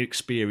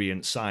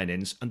experienced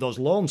signings, and those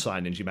loan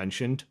signings you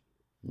mentioned,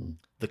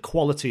 the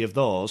quality of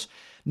those,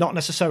 not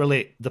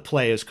necessarily the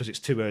players because it's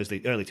too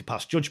early to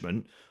pass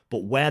judgment,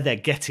 but where they're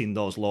getting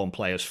those loan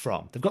players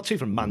from. They've got 2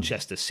 from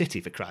Manchester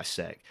City, for Christ's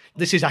sake.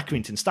 This is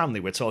Accrington Stanley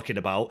we're talking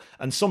about,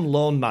 and some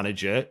loan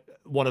manager,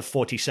 one of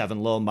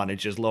 47 loan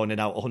managers loaning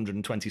out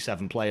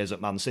 127 players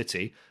at Man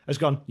City, has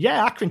gone,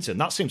 yeah, Accrington,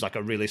 that seems like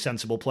a really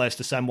sensible place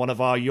to send one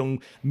of our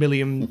young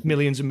millions and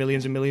millions and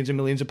millions and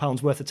millions of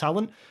pounds worth of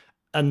talent.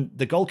 And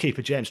the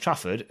goalkeeper, James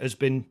Trafford, has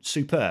been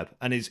superb,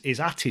 and his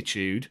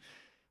attitude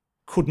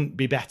couldn't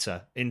be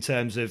better in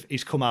terms of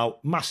he's come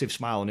out, massive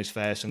smile on his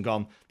face and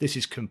gone, this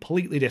is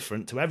completely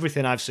different to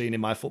everything I've seen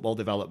in my football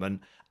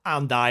development,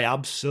 and I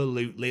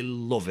absolutely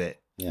love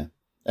it. Yeah.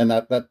 And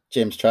that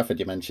James Trafford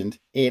you mentioned,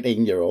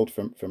 18-year-old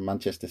from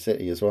Manchester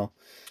City as well.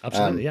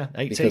 Absolutely, yeah,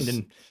 18. Because...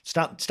 And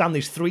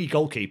Stanley's 3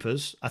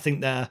 goalkeepers, I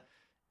think they're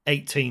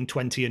 18,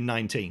 20 and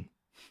 19.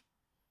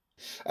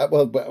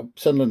 Well,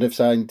 Sunderland have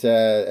signed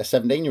a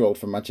 17-year-old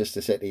from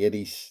Manchester City, and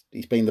he's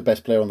been the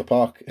best player on the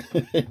park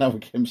in our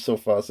games so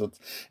far. So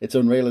it's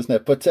unreal, isn't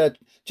it? But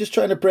just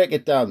trying to break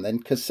it down then,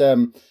 because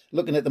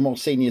looking at the more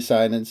senior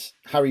signings,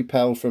 Harry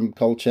Pell from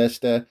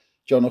Colchester,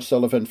 John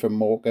O'Sullivan from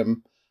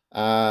Morecambe,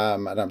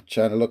 and I'm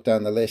trying to look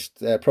down the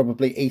list,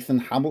 probably Ethan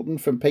Hamilton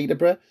from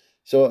Peterborough.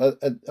 So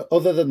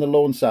other than the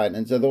loan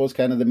signings, are those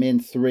kind of the main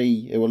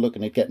 3 who are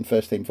looking at getting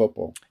first-team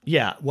football?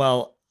 Yeah,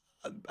 well,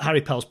 Harry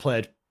Pell's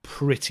played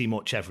pretty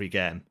much every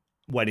game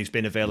when he's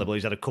been available.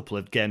 He's had a couple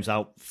of games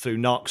out through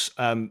knocks.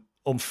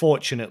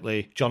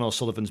 unfortunately, John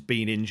O'Sullivan's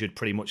been injured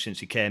pretty much since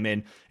he came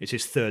in. It's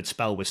his third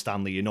spell with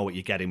Stanley. You know what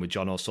you're getting with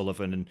John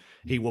O'Sullivan, and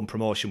he won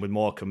promotion with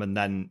Morecambe and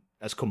then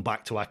has come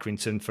back to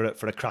Accrington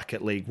for a crack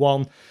at League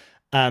One.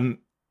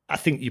 I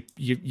think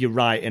you're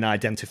right in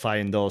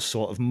identifying those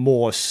sort of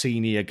more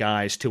senior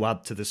guys to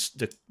add to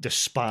the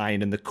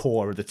spine and the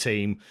core of the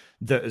team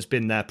that has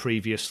been there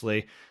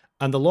previously.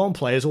 And the loan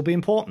players will be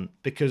important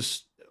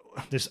because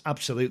there's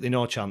absolutely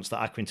no chance that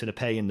Accrington are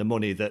paying the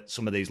money that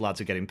some of these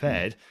lads are getting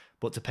paid,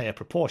 but to pay a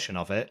proportion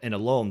of it in a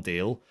loan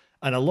deal.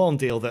 And a loan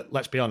deal that,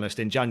 let's be honest,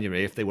 in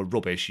January, if they were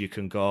rubbish, you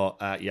can go,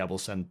 yeah, we'll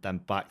send them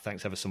back.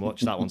 Thanks ever so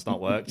much. That one's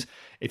not worked.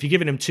 If you're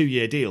giving them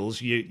 2-year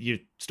deals, you're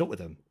stuck with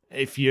them.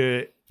 If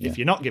you're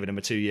not giving them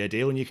a 2-year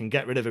deal and you can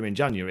get rid of them in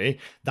January,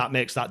 that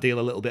makes that deal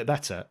a little bit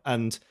better.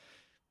 And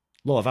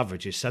law of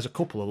averages says a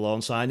couple of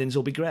loan signings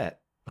will be great.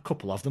 A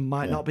couple of them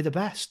might not be the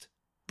best,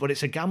 but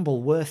it's a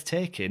gamble worth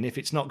taking if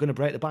it's not going to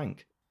break the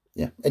bank.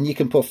 Yeah, and you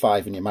can put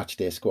 5 in your match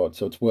day squad,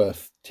 so it's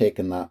worth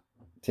taking that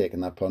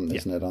punt,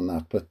 isn't it, on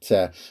that? But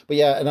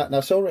yeah, and I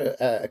saw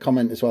a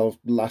comment as well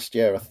last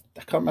year.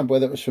 I can't remember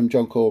whether it was from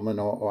John Coleman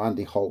or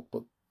Andy Holt,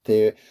 but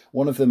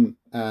one of them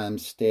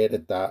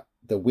stated that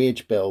the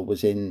wage bill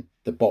was in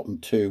the bottom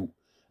 2.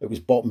 It was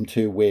bottom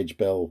 2 wage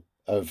bill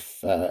of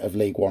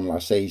League One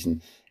last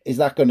season. Is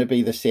that going to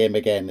be the same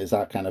again? Is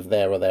that kind of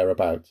there or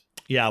thereabouts?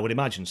 Yeah, I would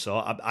imagine so.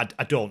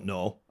 I don't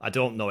know. I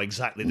don't know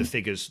exactly the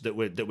figures that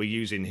we're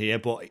using here,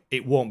 but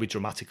it won't be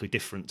dramatically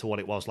different to what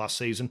it was last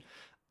season.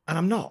 And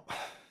I'm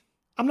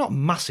not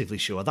massively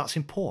sure that's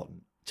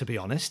important, to be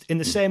honest. In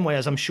the same way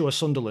as I'm sure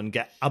Sunderland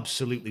get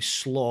absolutely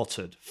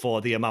slaughtered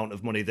for the amount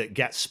of money that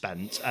gets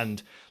spent,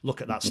 and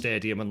look at that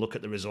stadium and look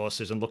at the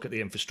resources and look at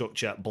the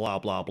infrastructure, blah,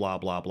 blah, blah,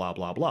 blah, blah,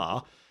 blah,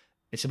 blah.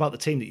 It's about the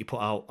team that you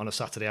put out on a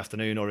Saturday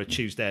afternoon or a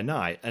Tuesday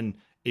night. And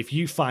if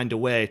you find a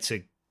way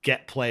to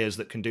get players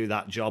that can do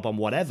that job on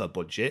whatever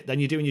budget, then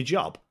you're doing your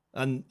job.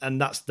 And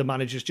that's the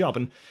manager's job.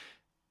 And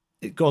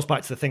it goes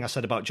back to the thing I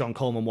said about John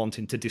Coleman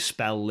wanting to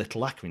dispel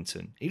Little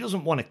Accrington. He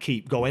doesn't want to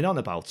keep going on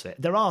about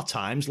it. There are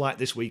times, like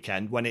this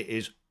weekend, when it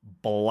is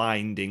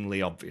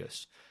blindingly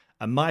obvious.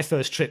 And my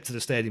first trip to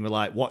the Stadium of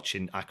Light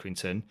watching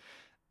Accrington,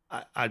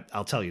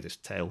 I'll tell you this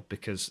tale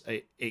because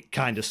it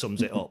kind of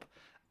sums it up.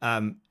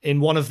 In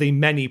one of the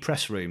many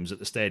press rooms at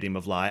the Stadium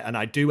of Light, and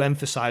I do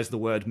emphasise the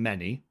word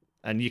many,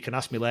 and you can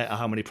ask me later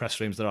how many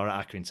press rooms there are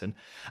at Accrington,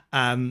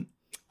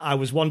 I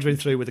was wandering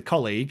through with a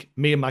colleague,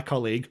 me and my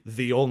colleague,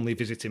 the only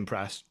visiting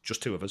press,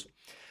 just 2 of us,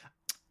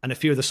 and a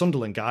few of the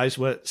Sunderland guys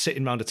were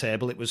sitting round a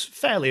table. It was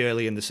fairly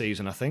early in the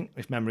season, I think,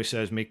 if memory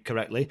serves me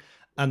correctly,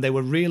 and they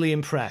were really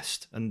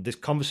impressed. And this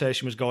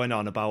conversation was going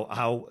on about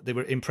how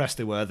impressed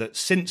they were that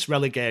since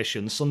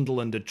relegation,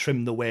 Sunderland had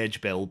trimmed the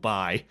wage bill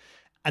by,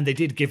 and they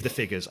did give the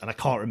figures, and I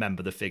can't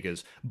remember the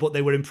figures, but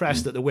they were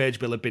impressed that the wage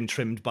bill had been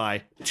trimmed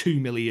by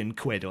 £2 million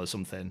or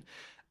something.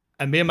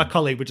 And me and my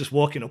colleague were just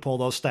walking up all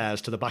those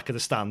stairs to the back of the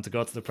stand to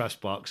go to the press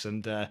box.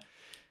 And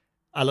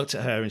I looked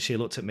at her and she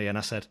looked at me and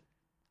I said,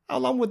 how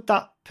long would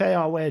that pay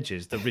our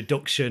wages, the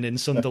reduction in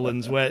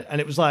Sunderland's wage? And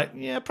it was like,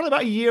 yeah, probably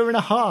about 1.5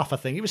 years, I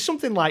think. It was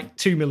something like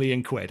 £2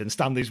 million, and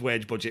Stanley's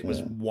wage budget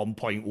was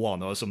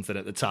 1.1 or something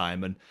at the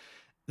time. And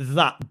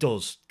that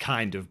does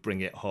kind of bring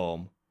it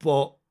home.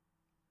 But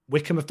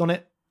Wycombe have done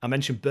it. I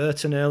mentioned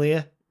Burton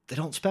earlier. They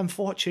don't spend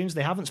fortunes.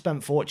 They haven't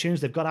spent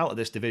fortunes. They've got out of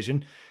this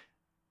division.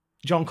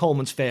 John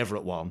Coleman's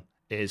favourite one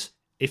is,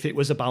 if it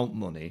was about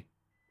money,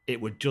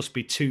 it would just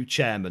be 2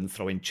 chairmen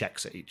throwing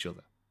cheques at each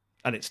other.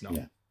 And it's not.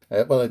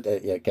 Yeah. Well,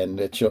 again,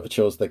 it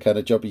shows the kind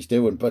of job he's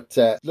doing. But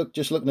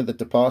just looking at the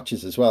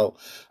departures as well,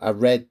 I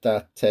read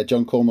that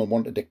John Coleman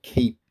wanted to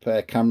keep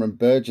Cameron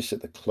Burgess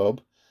at the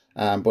club,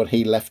 but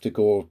he left to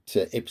go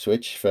to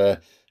Ipswich for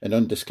an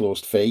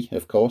undisclosed fee,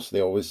 of course. They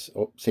always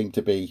seem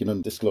to be an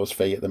undisclosed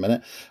fee at the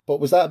minute.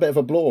 But was that a bit of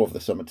a blow over the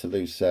summer to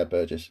lose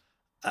Burgess?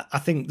 I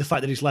think the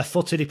fact that he's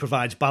left-footed, he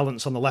provides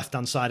balance on the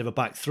left-hand side of a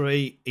back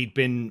 3. He'd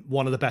been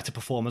one of the better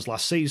performers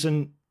last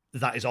season.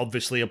 That is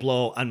obviously a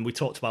blow. And we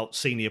talked about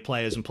senior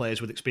players and players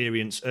with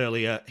experience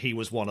earlier. He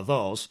was one of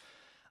those.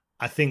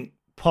 I think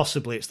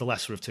possibly it's the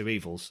lesser of 2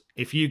 evils.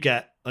 If you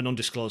get an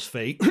undisclosed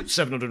fee,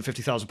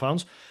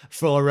 £750,000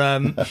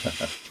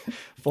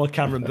 for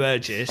Cameron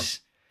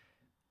Burgess,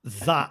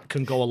 that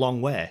can go a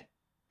long way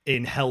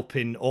in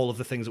helping all of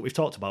the things that we've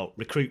talked about,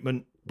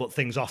 recruitment, but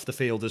things off the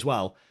field as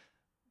well.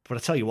 But I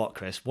tell you what,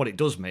 Chris, what it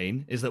does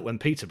mean is that when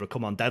Peterborough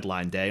come on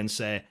deadline day and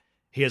say,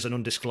 here's an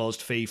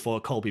undisclosed fee for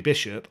Colby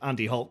Bishop,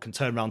 Andy Holt can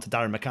turn around to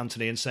Darren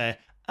McAntony and say,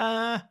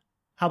 how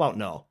about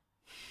no?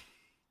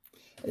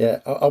 Yeah,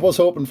 I was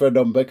hoping for a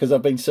number because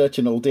I've been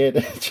searching all day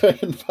to try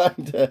and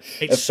find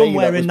it's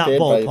somewhere in that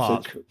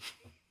ballpark.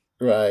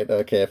 Right,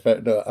 okay,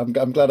 fair. No, I'm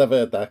glad I've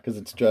heard that because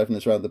it's driving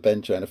us around the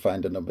bend trying to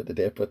find a number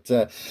today. But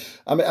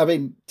I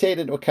mean, taking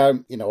into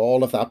account,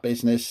 all of that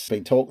business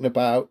been talking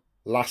about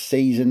last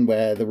season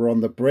where they were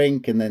on the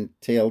brink and then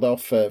tailed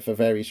off for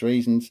various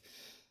reasons.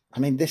 I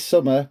mean, this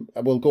summer,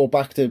 we'll go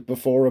back to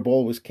before a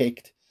ball was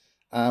kicked.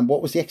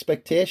 What was the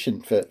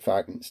expectation for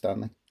Accrington,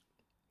 Stanley?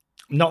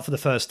 Not for the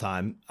first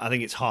time. I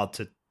think it's hard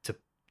to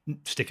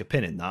stick a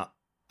pin in that.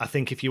 I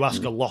think if you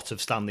ask a lot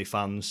of Stanley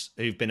fans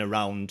who've been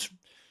around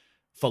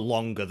for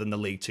longer than the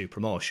League Two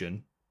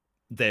promotion,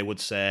 they would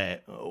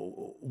say,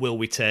 will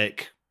we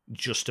take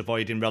just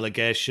avoiding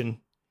relegation?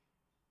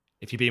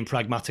 If you're being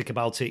pragmatic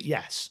about it,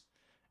 yes.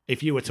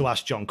 If you were to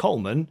ask John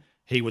Coleman,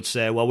 he would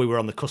say, well, we were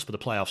on the cusp of the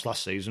playoffs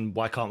last season.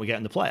 Why can't we get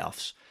in the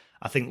playoffs?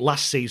 I think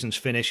last season's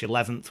finish,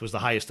 11th, was the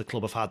highest the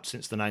club have had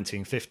since the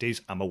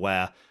 1950s. I'm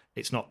aware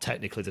it's not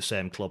technically the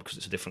same club because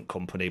it's a different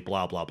company,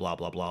 blah, blah, blah,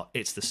 blah, blah.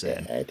 It's the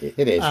same. Yeah,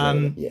 it is.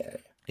 Yeah.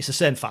 It's the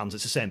same fans,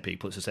 it's the same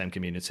people, it's the same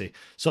community.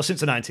 So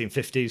since the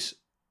 1950s,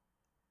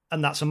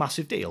 and that's a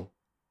massive deal.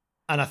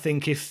 And I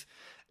think if,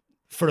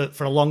 for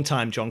a long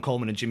time, John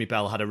Coleman and Jimmy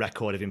Bell had a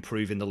record of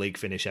improving the league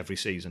finish every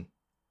season.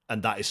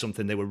 And that is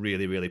something they were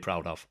really, really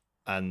proud of.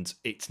 And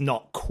it's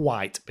not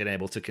quite been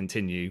able to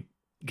continue,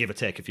 give or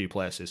take a few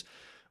places.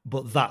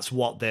 But that's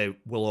what they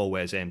will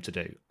always aim to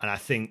do. And I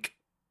think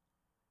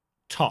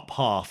top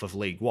half of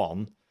League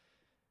One,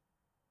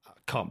 I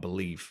can't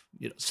believe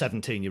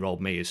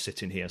 17-year-old me is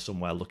sitting here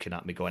somewhere looking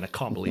at me going, I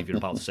can't believe you're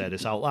about to say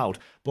this out loud.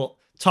 But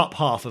top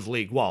half of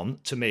League One,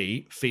 to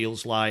me,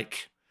 feels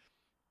like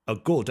a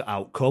good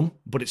outcome,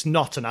 but it's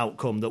not an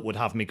outcome that would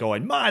have me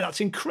going, my, that's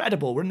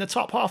incredible. We're in the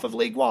top half of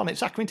League One.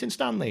 It's Accrington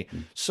Stanley.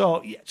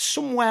 So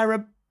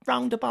somewhere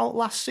around about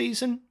last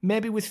season,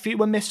 maybe with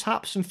fewer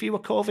mishaps and fewer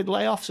COVID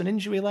layoffs and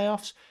injury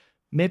layoffs,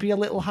 maybe a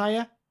little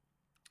higher.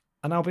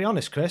 And I'll be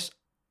honest, Chris,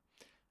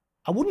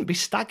 I wouldn't be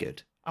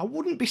staggered.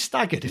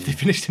 If they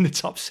finished in the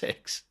top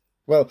six.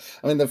 Well,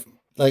 I mean,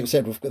 like I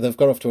said, they've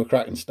got off to a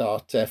cracking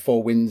start,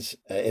 4 wins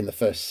in the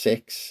first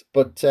 6.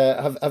 But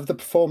have the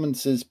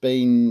performances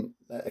been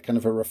kind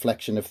of a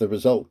reflection of the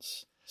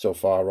results so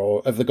far,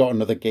 or have they got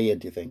another gear,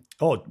 do you think?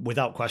 Oh,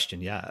 without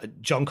question, yeah.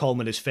 John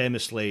Coleman is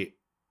famously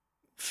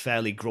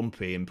fairly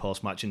grumpy in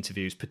post-match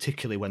interviews,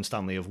 particularly when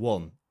Stanley have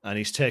won. And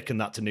he's taken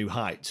that to new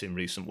heights in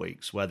recent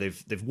weeks, where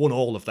they've won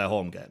all of their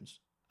home games.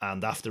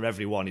 And after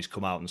every one, he's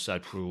come out and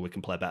said, we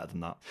can play better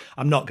than that.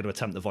 I'm not going to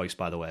attempt the voice,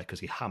 by the way, because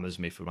he hammers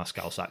me for my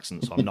Scouse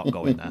accent, so I'm not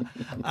going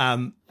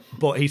there.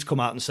 But he's come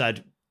out and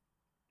said,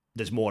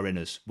 there's more in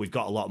us. We've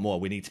got a lot more.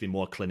 We need to be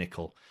more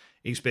clinical.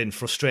 He's been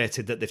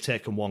frustrated that they've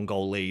taken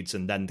 1-goal leads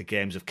and then the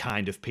games have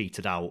kind of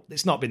petered out.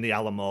 It's not been the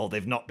Alamo.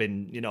 They've not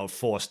been,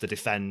 forced to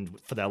defend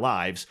for their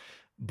lives,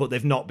 but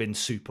they've not been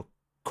super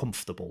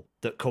comfortable.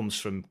 That comes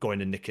from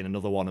going and nicking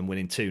another one and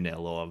winning 2-0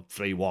 or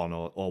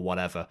 3-1 or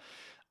whatever.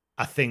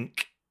 I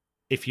think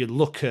if you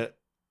look at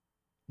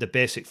the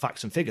basic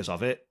facts and figures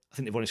of it, I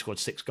think they've only scored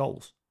 6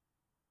 goals.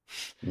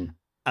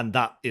 And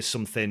that is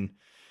something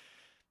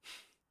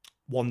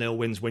 1-0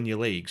 wins win your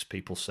leagues,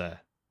 people say.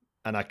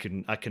 And I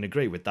can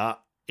agree with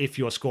that. If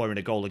you're scoring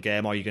a goal a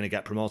game, are you going to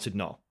get promoted?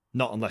 No.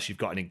 Not unless you've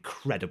got an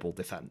incredible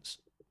defence.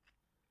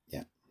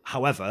 Yeah.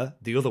 However,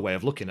 the other way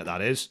of looking at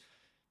that is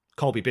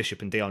Colby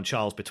Bishop and Dion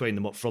Charles, between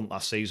them up front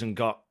last season,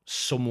 got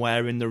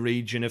somewhere in the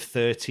region of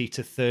 30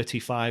 to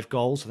 35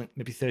 goals. I think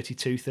maybe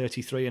 32,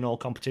 33 in all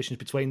competitions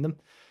between them.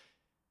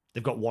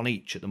 They've got 1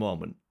 each at the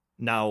moment.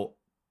 Now,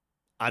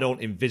 I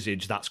don't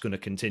envisage that's going to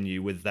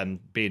continue with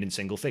them being in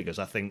single figures.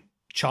 I think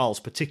Charles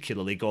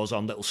particularly goes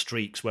on little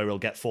streaks where he'll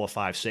get 4,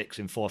 5, 6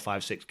 in 4,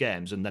 5, 6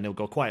 games, and then he'll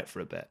go quiet for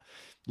a bit.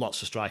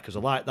 Lots of strikers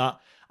are like that.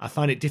 I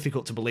find it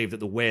difficult to believe that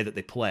the way that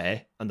they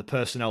play and the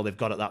personnel they've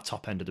got at that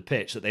top end of the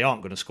pitch, that they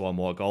aren't going to score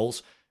more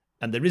goals,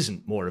 and there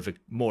isn't more of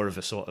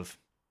a sort of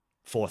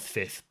 4th,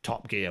 5th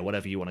top gear,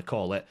 whatever you want to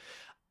call it.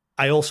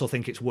 I also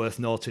think it's worth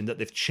noting that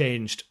they've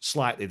changed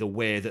slightly the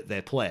way that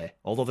they play.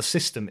 Although the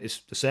system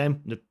is the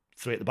same, the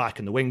 3 at the back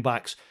and the wing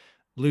backs,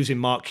 losing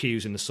Mark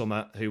Hughes in the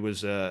summer, who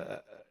was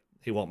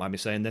he won't mind me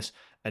saying this,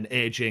 an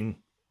ageing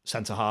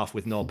centre-half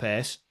with no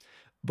pace,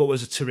 but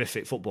was a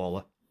terrific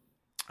footballer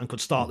and could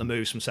start the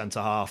moves from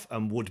centre-half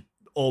and would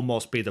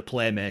almost be the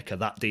playmaker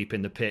that deep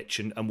in the pitch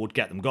and would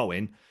get them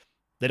going.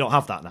 They don't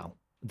have that now.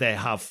 They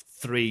have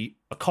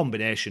a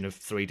combination of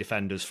 3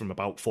 defenders from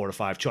about 4 or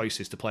 5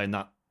 choices to play in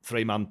that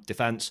 3-man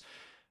defence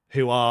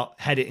who are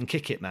head-it and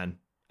kick-it men.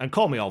 And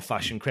call me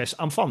old-fashioned, Chris,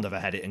 I'm fond of a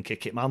head-it and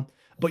kick-it man.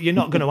 But you're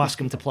not going to ask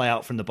them to play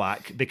out from the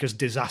back because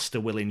disaster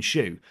will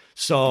ensue.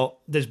 So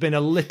there's been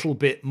a little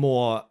bit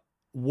more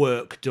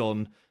work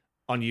done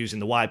on using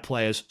the wide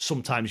players,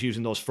 sometimes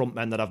using those front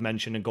men that I've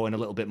mentioned and going a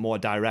little bit more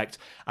direct.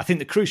 I think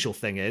the crucial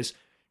thing is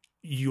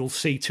you'll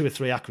see 2 or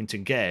 3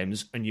 Accrington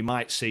games and you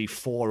might see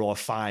 4 or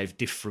 5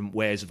 different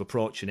ways of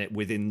approaching it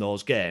within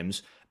those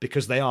games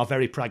because they are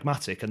very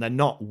pragmatic and they're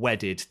not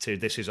wedded to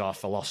this is our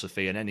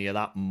philosophy and any of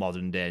that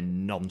modern day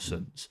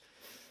nonsense.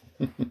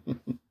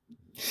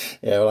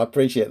 Yeah, well, I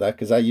appreciate that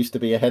because I used to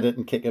be a head-it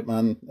and kick-it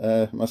man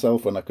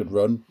myself when I could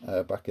run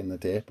back in the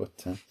day, but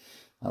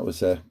that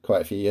was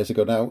quite a few years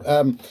ago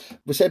now.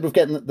 We said they've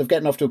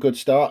getting off to a good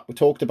start. We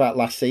talked about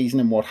last season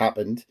and what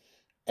happened,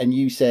 and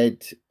you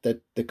said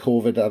that the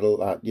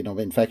COVID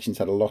infections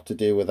had a lot to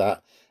do with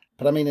that.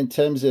 But I mean, in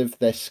terms of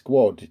their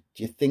squad,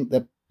 do you think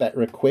they're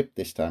better equipped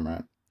this time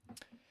around?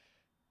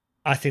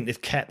 I think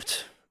they've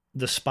kept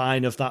the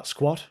spine of that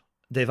squad.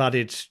 They've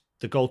added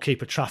The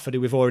goalkeeper Trafford,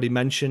 who we've already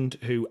mentioned,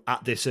 who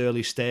at this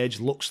early stage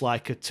looks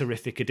like a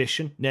terrific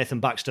addition. Nathan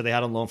Baxter, they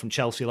had on loan from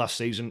Chelsea last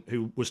season,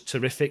 who was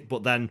terrific,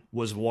 but then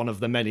was one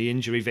of the many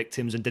injury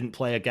victims and didn't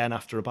play again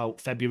after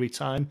about February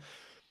time.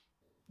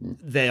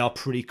 They are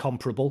pretty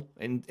comparable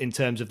in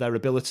terms of their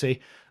ability.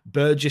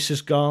 Burgess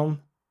has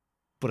gone,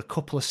 but a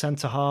couple of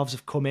centre-halves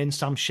have come in.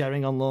 Sam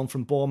Sherring on loan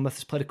from Bournemouth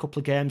has played a couple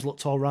of games,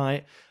 looked all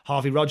right.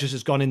 Harvey Rogers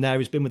has gone in there.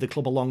 He's been with the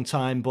club a long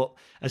time, but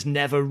has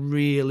never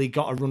really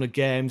got a run of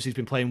games. He's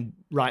been playing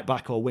right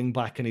back or wing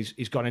back, and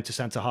he's gone into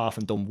centre-half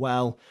and done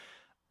well.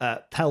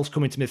 Pell's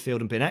come into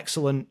midfield and been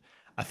excellent.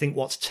 I think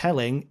what's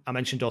telling, I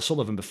mentioned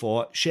O'Sullivan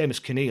before, Seamus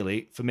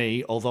Keneally, for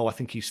me, although I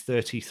think he's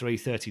 33,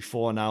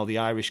 34 now, the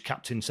Irish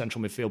captain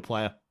central midfield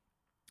player,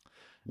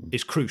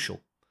 is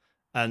crucial.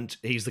 And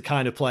he's the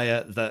kind of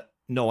player that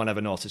no one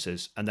ever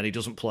notices, and then he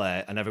doesn't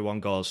play, and everyone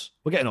goes,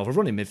 we're getting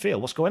overrun in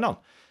midfield, what's going on?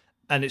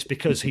 And it's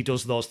because he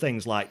does those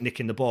things like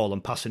nicking the ball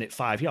and passing it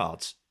 5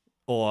 yards,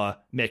 or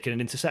making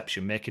an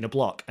interception, making a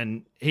block,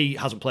 and he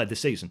hasn't played this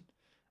season.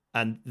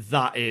 And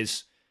that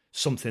is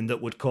something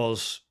that would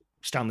cause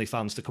Stanley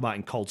fans to come out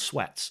in cold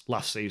sweats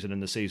last season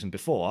and the season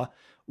before.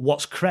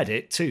 What's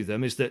credit to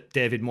them is that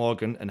David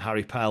Morgan and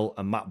Harry Pell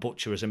and Matt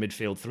Butcher as a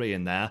midfield three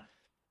in there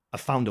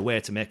have found a way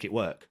to make it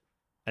work.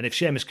 And if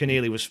Seamus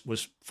Keneally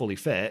was fully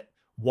fit,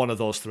 one of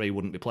those three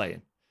wouldn't be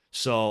playing.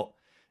 So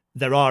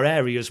there are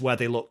areas where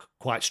they look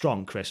quite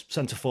strong, Chris.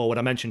 Centre forward,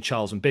 I mentioned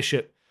Charles and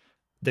Bishop.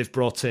 They've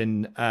brought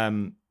in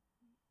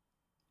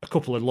a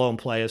couple of loan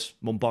players,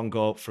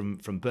 Mumbongo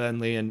from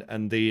Burnley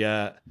and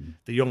the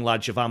young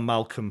lad Javan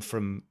Malcolm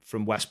from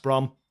West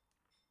Brom.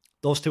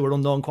 Those two are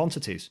unknown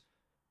quantities.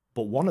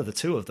 But one of the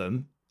two of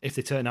them, if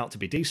they turn out to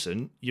be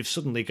decent, you've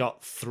suddenly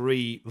got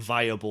three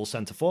viable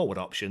centre-forward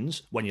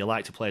options when you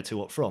like to play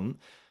two up front,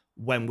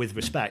 when, with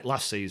respect,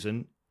 last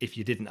season, if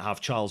you didn't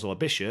have Charles or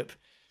Bishop,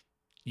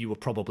 you were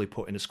probably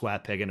putting a square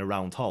peg in a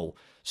round hole.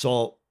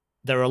 So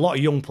there are a lot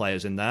of young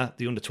players in there,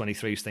 the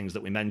under-23s things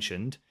that we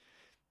mentioned.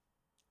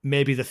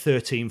 Maybe the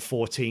 13,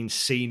 14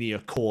 senior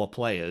core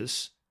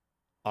players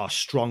are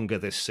stronger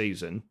this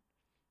season.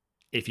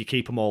 If you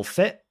keep them all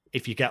fit,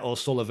 if you get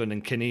O'Sullivan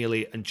and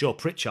Keneally and Joe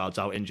Pritchard's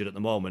out injured at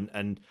the moment,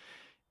 and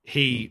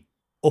he,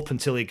 up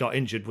until he got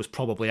injured, was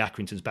probably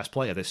Accrington's best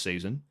player this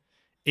season.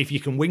 If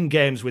you can win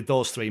games with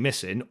those three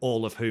missing,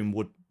 all of whom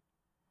would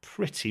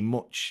pretty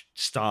much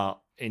start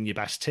in your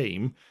best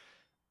team,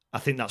 I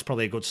think that's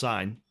probably a good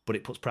sign, but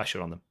it puts pressure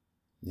on them.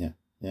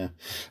 Yeah.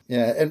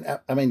 And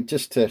I mean,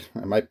 this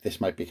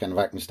might be kind of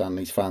Accrington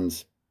Stanley's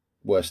fans'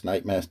 worst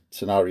nightmare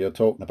scenario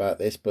talking about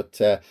this, but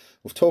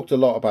we've talked a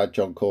lot about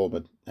John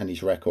Coleman and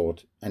his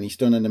record, and he's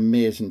done an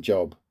amazing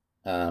job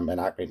in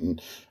Accrington.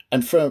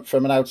 And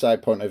from an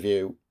outside point of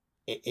view,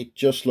 it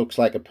just looks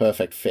like a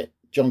perfect fit.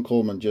 John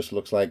Coleman just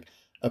looks like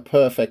a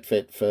perfect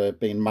fit for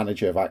being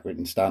manager of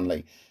Accrington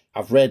Stanley.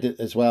 I've read it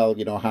as well,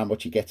 how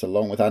much he gets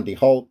along with Andy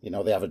Holt.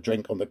 They have a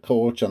drink on the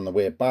coach on the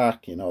way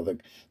back,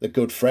 they're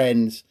good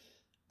friends.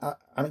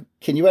 I mean,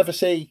 can you ever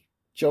see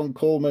John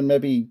Coleman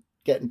maybe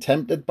getting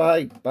tempted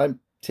by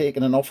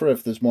taking an offer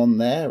if there's one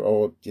there,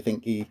 or do you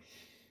think he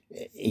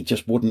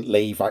just wouldn't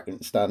leave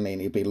Accrington Stanley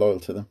and he'd be loyal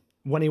to them?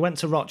 When he went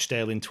to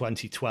Rochdale in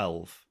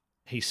 2012,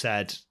 he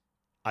said,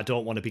 I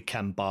don't want to be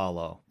Ken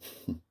Barlow.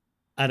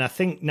 And I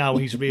think now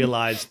he's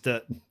realised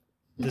that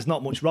there's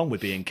not much wrong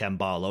with being Ken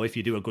Barlow if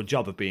you do a good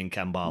job of being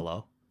Ken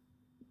Barlow.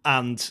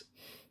 And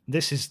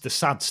this is the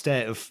sad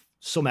state of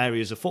some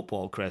areas of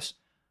football, Chris.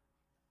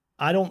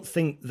 I don't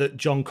think that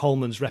John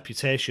Coleman's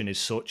reputation is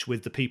such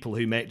with the people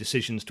who make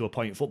decisions to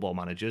appoint football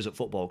managers at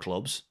football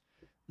clubs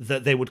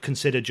that they would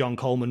consider John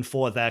Coleman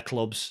for their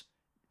clubs,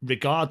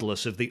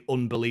 regardless of the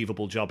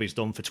unbelievable job he's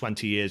done for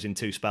 20 years in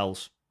two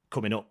spells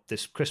coming up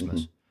this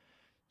Christmas. Mm-hmm.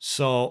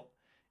 So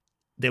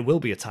there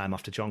will be a time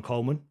after John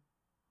Coleman,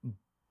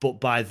 but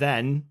by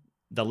then,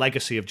 the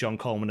legacy of John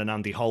Coleman and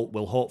Andy Holt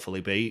will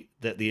hopefully be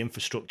that the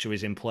infrastructure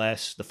is in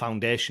place, the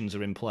foundations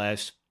are in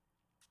place,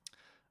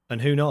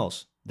 and who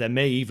knows? There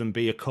may even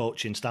be a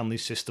coach in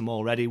Stanley's system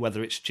already,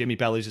 whether it's Jimmy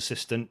Belly's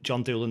assistant,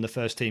 John Doolan, the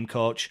first team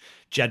coach,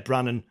 Jed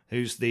Brannan,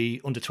 who's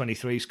the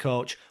under-23s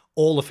coach,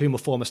 all of whom are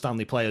former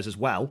Stanley players as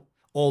well,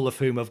 all of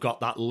whom have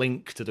got that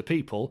link to the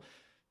people.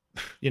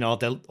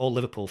 They're all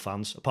Liverpool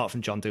fans, apart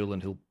from John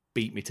Doolan, who'll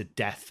beat me to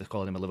death for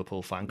calling him a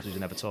Liverpool fan because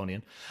he's an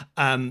Evertonian.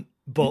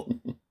 But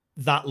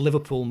that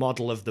Liverpool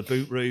model of the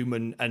boot room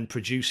and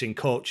producing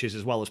coaches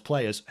as well as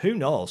players, who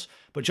knows?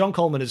 But John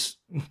Coleman has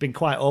been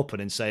quite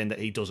open in saying that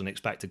he doesn't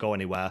expect to go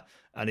anywhere,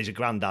 and he's a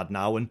granddad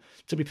now. And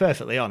to be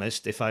perfectly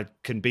honest, if I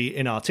can be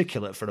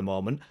inarticulate for a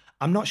moment,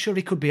 I'm not sure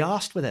he could be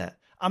arsed with it.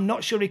 I'm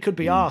not sure he could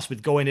be arsed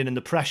with going in and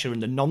the pressure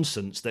and the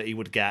nonsense that he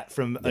would get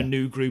from a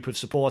new group of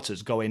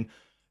supporters going,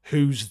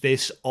 who's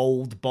this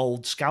old,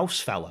 bald Scouse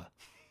fella?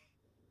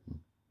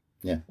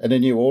 Yeah, and a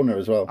new owner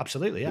as well.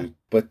 Absolutely, yeah.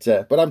 But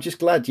I'm just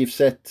glad you've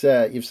set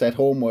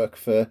homework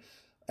for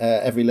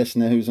every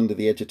listener who's under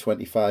the age of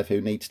 25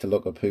 who needs to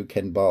look up who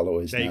Ken Barlow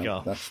is. There you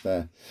go.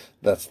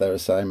 That's their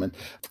assignment.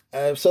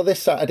 So this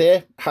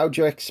Saturday, how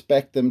do you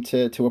expect them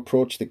to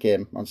approach the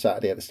game on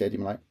Saturday at the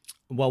Stadium Light?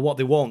 Well, what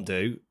they won't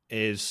do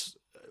is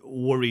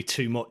worry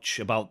too much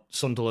about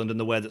Sunderland and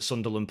the way that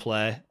Sunderland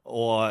play,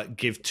 or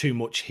give too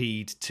much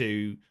heed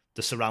to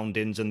the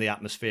surroundings and the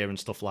atmosphere and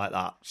stuff like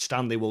that.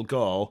 Stanley will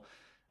go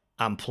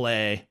and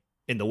play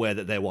in the way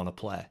that they want to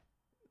play.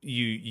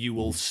 You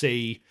will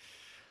see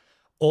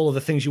all of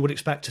the things you would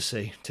expect to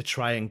see to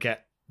try and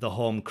get the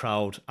home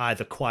crowd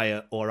either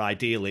quiet or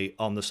ideally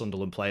on the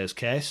Sunderland players'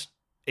 case.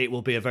 It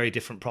will be a very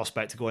different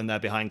prospect to go in there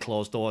behind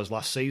closed doors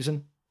last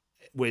season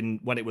when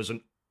it was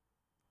an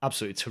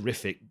absolutely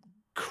terrific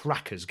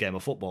crackers game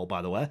of football,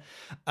 by the way.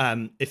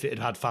 If it had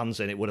had fans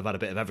in, it would have had a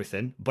bit of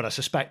everything. But I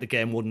suspect the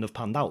game wouldn't have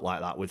panned out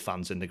like that with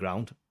fans in the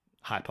ground.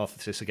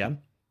 Hypothesis again.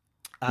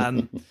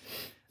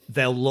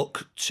 They'll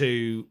look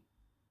to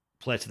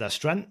play to their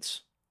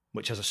strengths,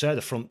 which, as I say,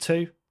 the front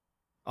two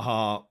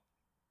are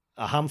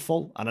a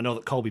handful. And I know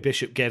that Colby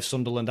Bishop gave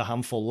Sunderland a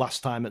handful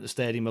last time at the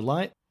Stadium of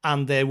Light.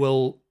 And they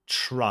will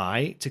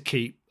try to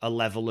keep a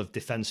level of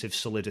defensive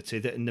solidity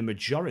that in the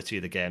majority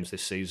of the games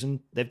this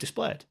season they've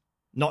displayed.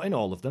 Not in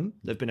all of them.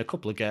 There've been a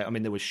couple of games. I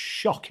mean, there was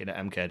shocking at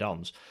MK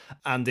Dons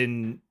and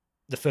in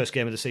the first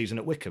game of the season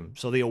at Wycombe.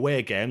 So the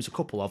away games, a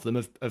couple of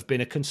them have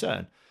been a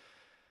concern.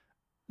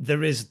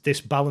 There is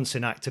this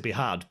balancing act to be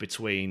had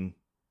between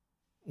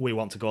we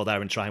want to go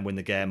there and try and win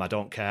the game. I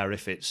don't care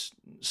if it's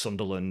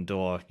Sunderland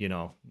or,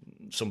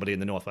 somebody in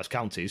the Northwest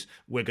Counties.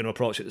 We're going to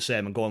approach it the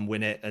same and go and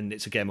win it, and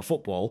it's a game of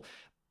football.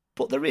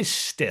 But there is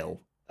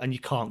still, and you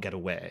can't get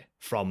away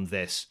from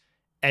this,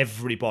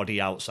 everybody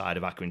outside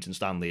of Accrington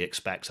Stanley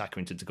expects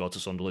Accrington to go to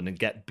Sunderland and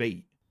get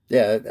beat.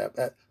 Yeah,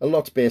 a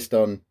lot's based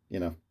on,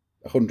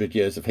 100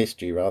 years of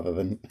history rather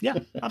than... Yeah,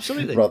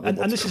 absolutely. and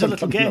this is a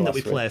little game that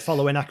we play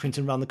following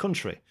Accrington around the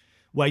country,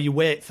 where you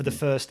wait for the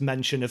first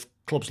mention of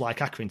clubs like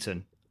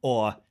Accrington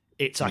or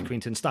it's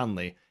Accrington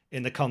Stanley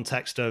in the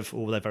context of,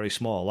 they're very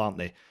small, aren't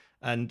they?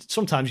 And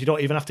sometimes you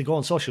don't even have to go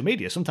on social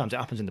media. Sometimes it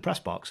happens in the press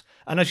box.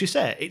 And as you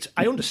say,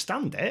 I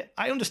understand it.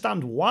 I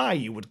understand why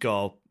you would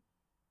go,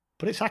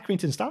 but it's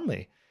Accrington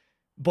Stanley.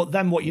 But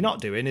then what you're not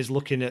doing is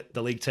looking at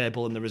the league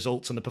table and the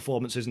results and the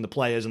performances and the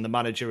players and the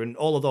manager and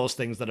all of those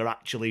things that are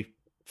actually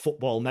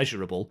football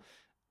measurable.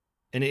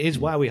 And it is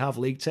why we have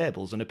league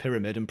tables and a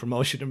pyramid and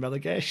promotion and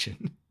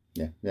relegation.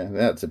 Yeah,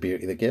 that's the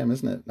beauty of the game,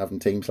 isn't it? Having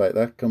teams like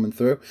that coming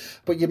through.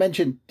 But you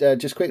mentioned,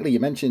 just quickly,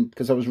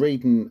 because I was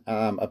reading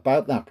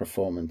about that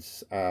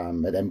performance at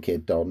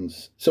MK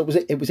Dons. So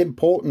it was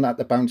important that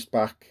they bounced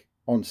back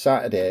on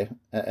Saturday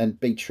and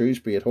beat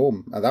Shrewsbury at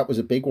home. And that was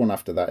a big one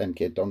after that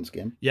MK Dons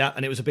game. Yeah,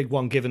 and it was a big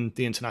one given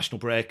the international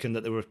break and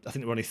that there were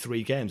only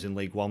 3 games in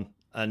League One.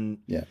 And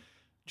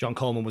John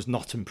Coleman was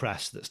not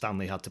impressed that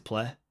Stanley had to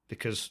play,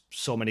 because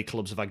so many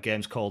clubs have had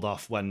games called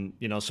off when,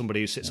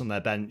 somebody who sits on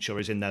their bench or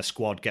is in their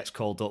squad gets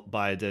called up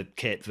by the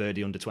Cape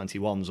Verde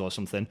under-21s or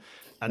something,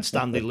 and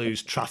Stanley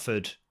lose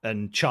Trafford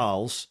and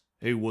Charles,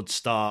 who would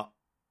start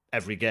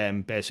every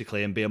game,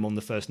 basically, and be among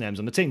the first names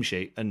on the team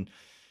sheet. And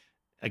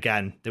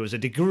again, there was a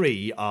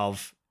degree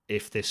of,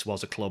 if this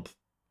was a club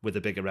with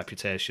a bigger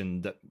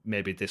reputation, that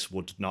maybe this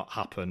would not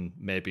happen,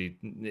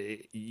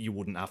 maybe you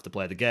wouldn't have to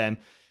play the game.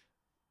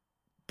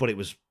 But it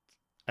was,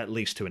 at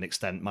least to an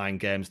extent, mind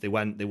games. They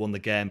won the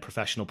game,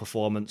 professional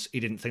performance. He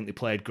didn't think they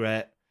played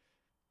great.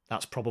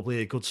 That's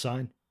probably a good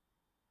sign.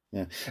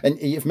 Yeah, and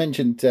you've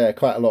mentioned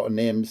quite a lot of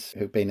names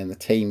who've been in the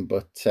team,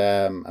 but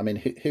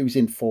who's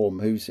in form?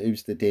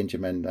 Who's the danger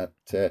men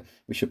that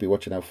we should be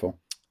watching out for?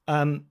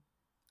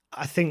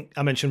 I think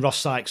I mentioned Ross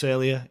Sykes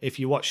earlier. If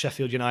you watch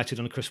Sheffield United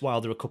under Chris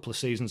Wilder a couple of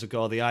seasons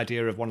ago, the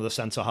idea of one of the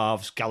centre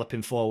halves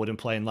galloping forward and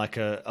playing like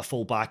a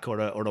full back or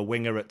a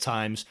winger at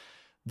times,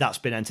 that's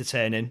been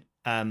entertaining.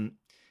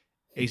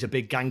 He's a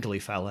big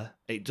gangly fella.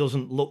 It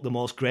doesn't look the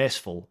most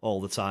graceful all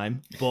the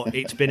time, but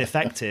it's been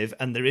effective.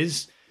 And there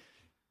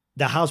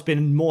has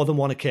been more than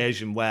one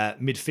occasion where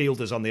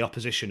midfielders on the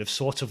opposition have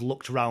sort of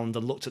looked around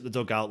and looked at the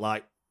dugout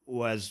like,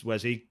 where's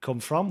he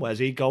come from? Where's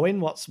he going?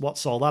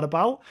 What's all that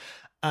about?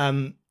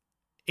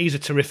 He's a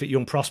terrific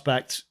young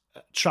prospect.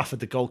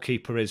 Trafford, the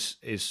goalkeeper,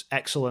 is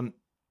excellent.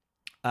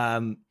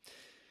 Harry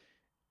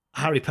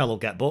Pell will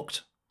get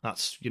booked.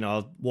 That's,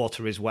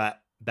 water is wet.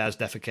 Bears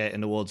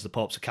defecating towards the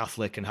Pope's a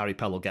Catholic, and Harry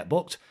Pell will get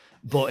booked.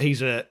 But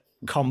he's a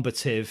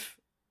combative,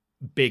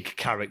 big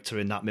character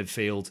in that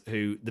midfield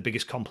who the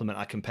biggest compliment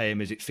I can pay him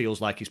is it feels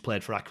like he's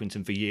played for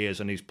Accrington for years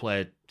and he's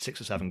played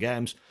 6 or 7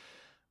 games.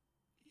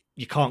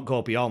 You can't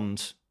go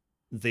beyond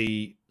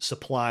the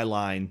supply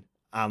line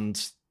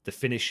and the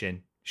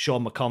finishing.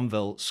 Sean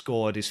McConville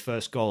scored his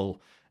first goal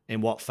in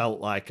what felt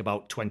like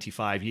about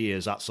 25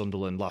 years at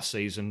Sunderland last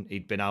season.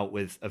 He'd been out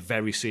with a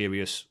very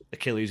serious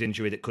Achilles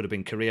injury that could have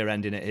been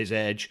career-ending at his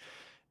age.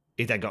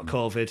 He then got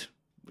COVID,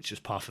 which was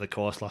par for the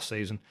course last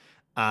season,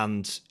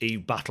 and he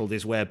battled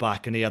his way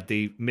back, and he had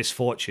the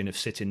misfortune of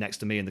sitting next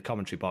to me in the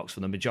commentary box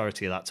for the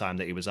majority of that time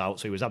that he was out,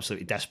 so he was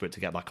absolutely desperate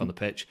to get back on the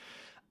pitch.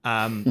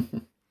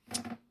 I'm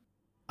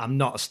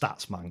not a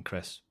stats man,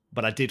 Chris,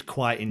 but I did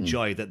quite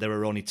enjoy that there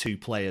are only 2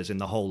 players in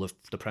the whole of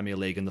the Premier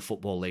League and the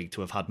Football League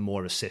to have had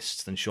more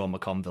assists than Sean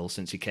McConville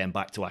since he came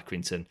back to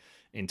Accrington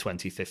in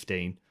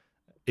 2015.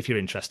 If you're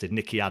interested,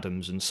 Nicky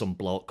Adams and some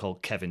bloke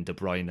called Kevin De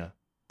Bruyne.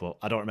 but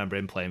I don't remember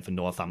him playing for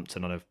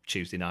Northampton on a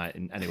Tuesday night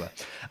anyway.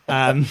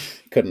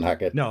 Couldn't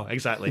hack it. No,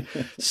 exactly.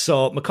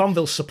 So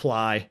McConville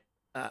supply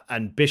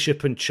and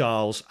Bishop and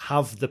Charles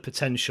have the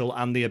potential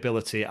and the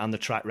ability and the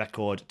track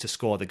record to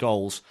score the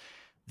goals.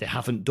 They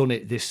haven't done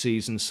it this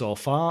season so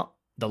far.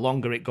 The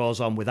longer it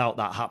goes on without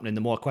that happening,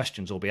 the more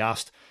questions will be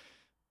asked.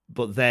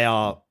 But they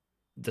are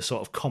the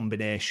sort of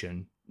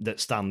combination that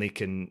Stanley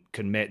can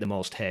make the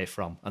most hay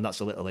from. And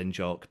that's a little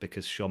in-joke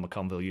because Sean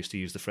McConville used to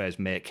use the phrase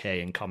make hay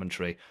in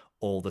commentary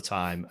all the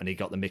time, and he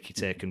got the mickey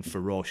taken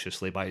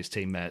ferociously by his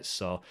teammates.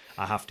 So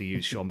I have to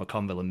use Sean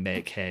McConville and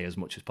make hay as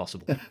much as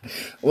possible.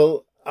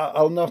 Well,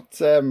 I'll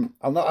not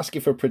ask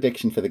you for a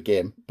prediction for the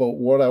game, but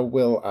what I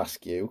will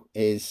ask you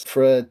is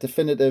for a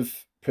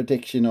definitive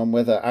prediction on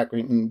whether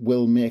Accrington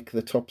will make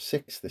the top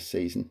 6 this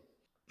season.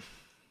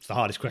 It's the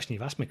hardest question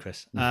you've asked me,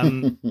 Chris.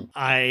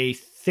 I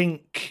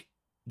think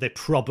they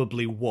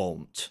probably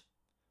won't,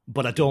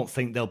 but I don't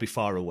think they'll be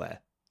far away.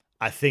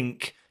 I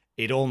think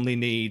it only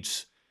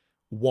needs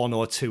 1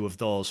 or 2 of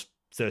those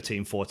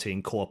 13,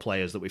 14 core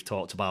players that we've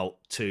talked about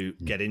to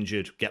get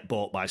injured, get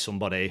bought by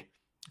somebody,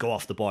 go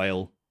off the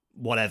boil,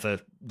 whatever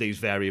these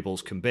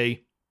variables can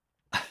be.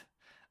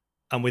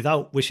 And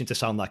without wishing to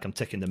sound like I'm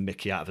taking the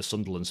mickey out of a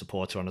Sunderland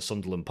supporter on a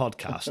Sunderland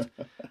podcast,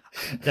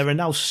 there are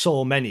now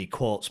so many,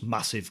 quotes,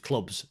 massive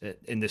clubs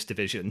in this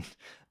division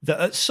that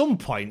at some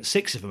point,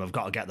 6 of them have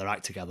got to get their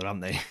act together,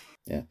 haven't they?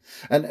 Yeah.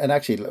 And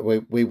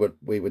actually, we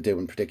were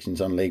doing predictions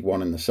on League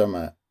One in the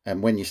summer,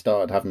 and when you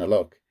started having a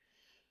look,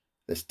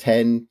 there's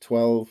 10,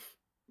 12,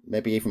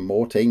 maybe even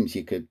more teams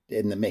you could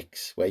in the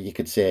mix where you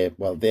could say,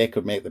 well, they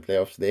could make the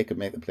playoffs, they could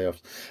make the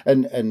playoffs.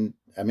 And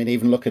I mean,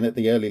 even looking at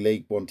the early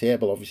League One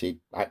table, obviously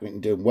Accrington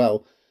doing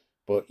well,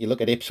 but you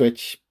look at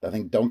Ipswich, I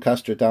think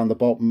Doncaster down the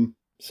bottom,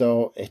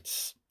 so it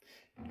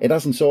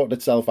hasn't sorted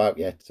itself out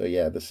yet. So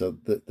yeah, there's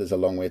a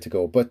long way to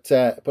go. But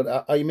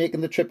are you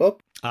making the trip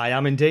up? I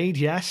am indeed,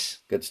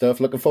 yes. Good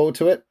stuff. Looking forward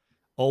to it.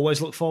 Always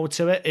look forward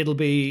to it. It'll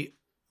be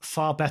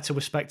far better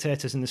with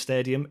spectators in the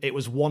stadium. It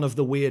was one of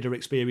the weirder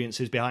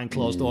experiences behind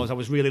closed doors. I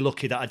was really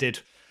lucky that I did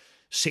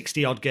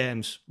 60 odd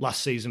games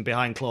last season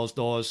behind closed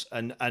doors,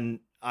 and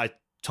I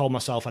told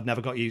myself I'd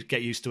never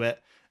get used to it.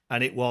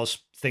 And it was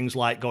things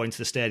like going to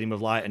the Stadium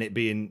of Light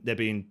and there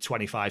being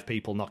 25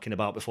 people knocking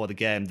about before the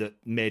game that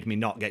made me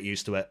not get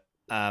used to it.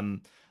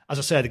 As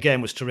I say, the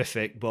game was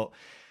terrific, but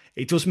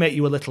it does make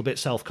you a little bit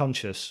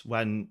self-conscious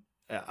when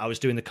I was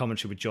doing the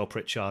commentary with Joe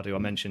Pritchard, who I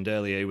mentioned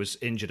earlier, who was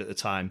injured at the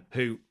time,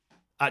 who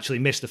actually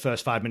missed the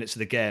first 5 minutes of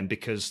the game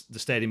because the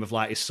Stadium of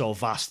Light is so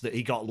vast that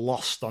he got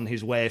lost on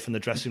his way from the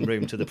dressing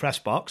room to the press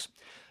box.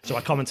 So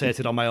I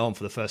commentated on my own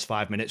for the first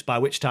 5 minutes, by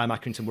which time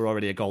Accrington were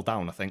already a goal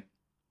down, I think.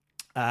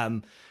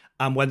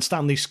 And when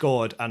Stanley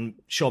scored and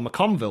Sean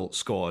McConville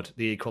scored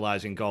the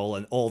equalising goal,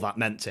 and all that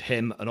meant to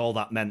him and all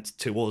that meant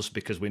to us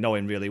because we know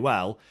him really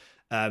well,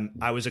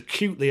 I was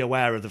acutely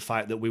aware of the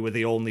fact that we were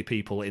the only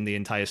people in the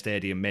entire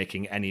stadium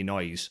making any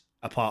noise,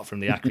 apart from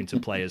the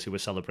Accrington players who were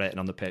celebrating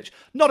on the pitch.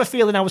 Not a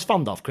feeling I was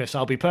fond of, Chris,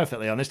 I'll be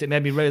perfectly honest. It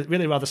made me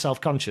really rather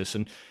self-conscious,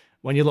 and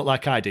when you look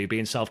like I do,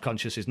 being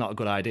self-conscious is not a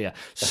good idea.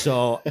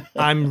 So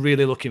I'm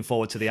really looking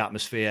forward to the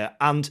atmosphere.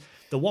 And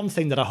the one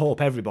thing that I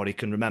hope everybody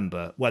can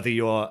remember, whether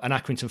you're an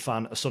Accrington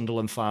fan, a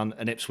Sunderland fan,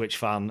 an Ipswich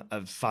fan,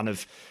 a fan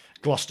of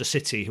Gloucester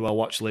City, who I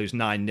watched lose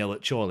 9-0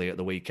 at Chorley at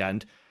the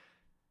weekend,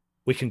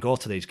 we can go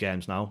to these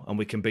games now and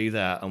we can be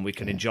there and we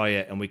can enjoy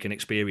it and we can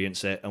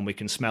experience it and we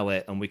can smell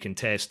it and we can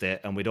taste it,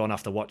 and we don't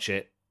have to watch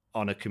it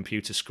on a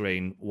computer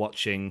screen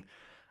watching,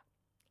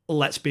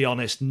 let's be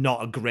honest,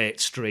 not a great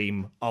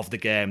stream of the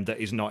game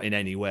that is not in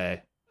any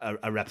way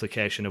a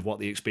replication of what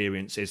the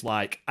experience is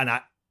like. And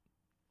I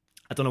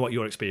don't know what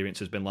your experience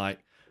has been like,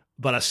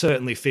 but I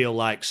certainly feel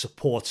like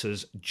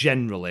supporters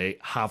generally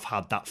have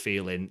had that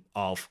feeling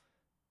of,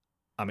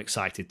 I'm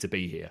excited to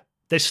be here.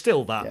 There's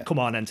still that, come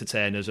on,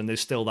 entertainers, and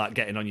there's still that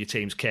getting on your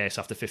team's case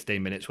after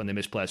 15 minutes when they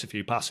misplace a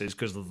few passes,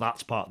 because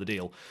that's part of the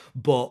deal.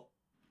 But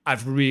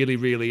I've really,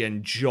 really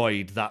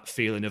enjoyed that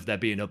feeling of there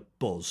being a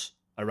buzz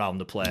around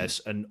the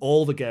place, and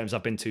all the games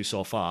I've been to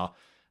so far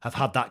have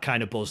had that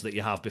kind of buzz that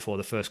you have before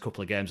the first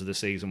couple of games of the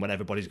season when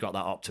everybody's got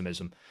that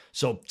optimism.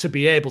 So to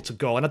be able to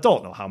go, and I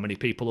don't know how many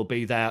people will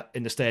be there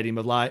in the Stadium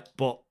of Light,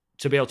 but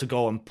to be able to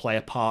go and play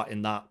a part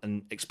in that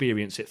and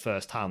experience it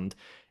firsthand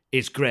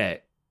is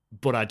great.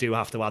 But I do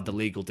have to add the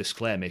legal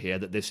disclaimer here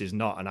that this is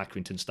not an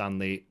Accrington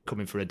Stanley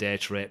coming for a day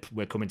trip,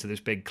 we're coming to this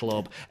big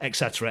club,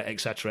 etc.,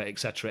 etc.,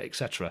 etc.,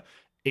 etc.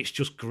 It's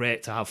just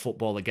great to have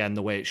football again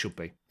the way it should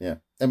be. Yeah.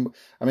 And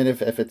I mean,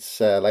 if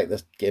it's like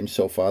the game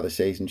so far this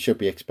season, should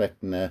be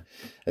expecting a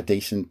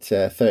decent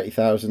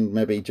 30,000,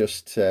 maybe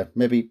just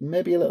maybe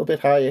a little bit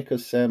higher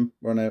because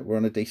we're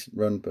on a decent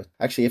run. But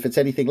actually, if it's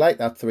anything like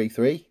that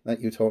 3-3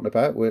 that you're talking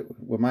about, we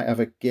might have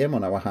a game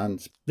on our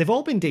hands. They've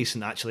all been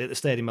decent actually at the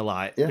Stadium of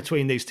Light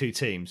between these two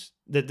teams.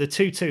 The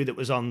 2-2 that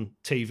was on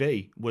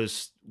TV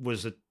was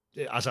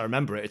as I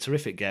remember it, a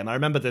terrific game. I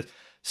remember the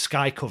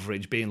Sky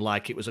coverage being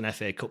like it was an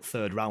FA Cup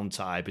third round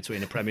tie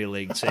between a Premier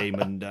League team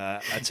and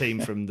a team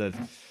from the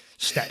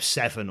step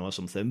 7 or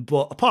something.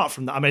 But apart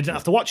from that, I mean, I didn't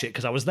have to watch it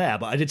because I was there,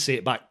 but I did see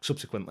it back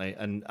subsequently.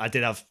 And I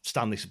did have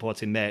Stanley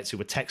supporting mates who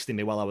were texting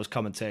me while I was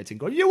commentating,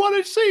 going, "You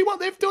want to see what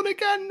they've done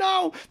again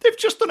now? They've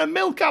just done a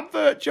milk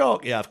advert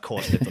joke." Yeah, of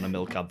course they've done a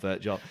milk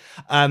advert joke.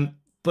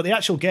 But the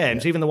actual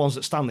games, even the ones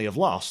that Stanley have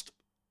lost,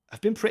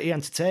 have been pretty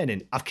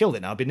entertaining. I've killed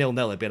it now. It'd be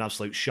 0-0. It'd be an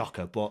absolute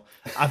shocker, but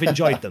I've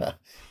enjoyed them.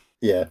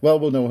 Yeah, well,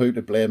 we'll know who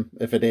to blame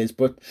if it is.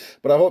 But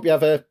I hope you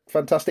have a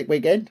fantastic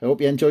weekend. I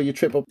hope you enjoy your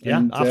trip up.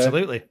 Yeah,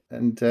 absolutely.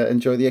 And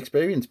enjoy the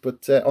experience.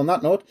 But on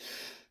that note,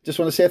 just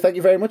want to say thank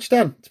you very much,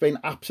 Dan. It's been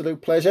an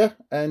absolute pleasure,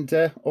 and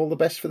all the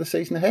best for the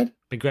season ahead.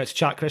 Been great to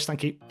chat, Chris.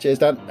 Thank you. Cheers,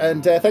 Dan.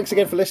 And thanks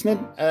again for listening.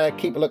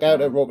 Keep a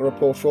lookout at Roker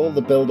Report for all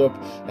the build-up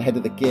ahead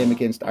of the game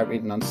against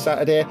Accrington on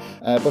Saturday.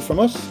 But from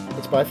us,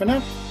 it's bye for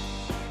now.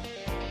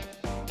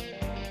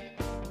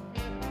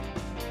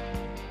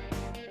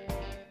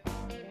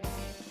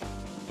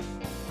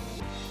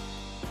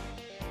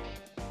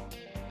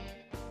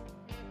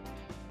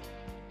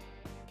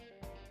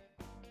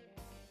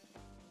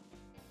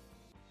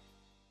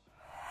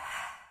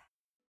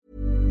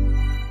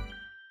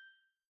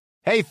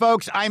 Hey,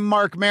 folks, I'm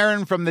Mark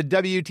Maron from the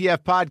WTF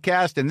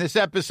Podcast, and this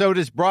episode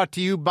is brought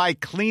to you by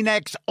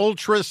Kleenex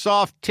Ultra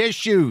Soft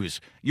Tissues,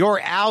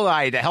 your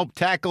ally to help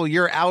tackle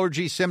your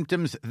allergy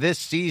symptoms this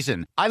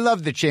season. I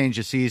love the change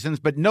of seasons,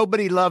 but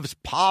nobody loves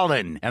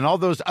pollen and all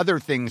those other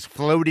things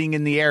floating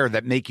in the air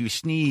that make you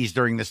sneeze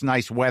during this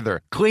nice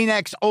weather.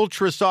 Kleenex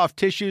Ultra Soft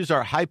Tissues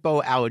are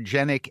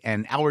hypoallergenic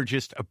and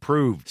allergist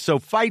approved, so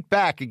fight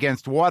back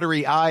against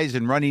watery eyes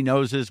and runny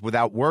noses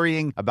without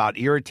worrying about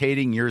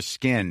irritating your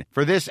skin.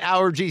 For this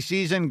allergy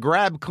season,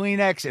 grab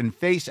Kleenex and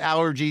face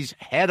allergies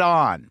head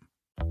on.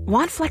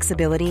 Want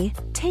flexibility?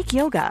 Take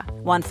yoga.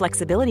 Want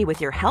flexibility with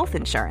your health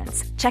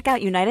insurance? Check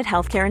out United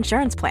Healthcare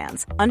Insurance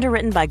Plans.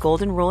 Underwritten by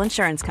Golden Rule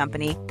Insurance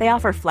Company, they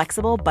offer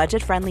flexible,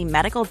 budget-friendly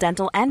medical,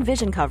 dental, and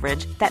vision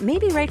coverage that may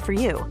be right for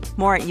you.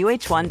 More at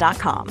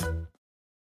UH1.com.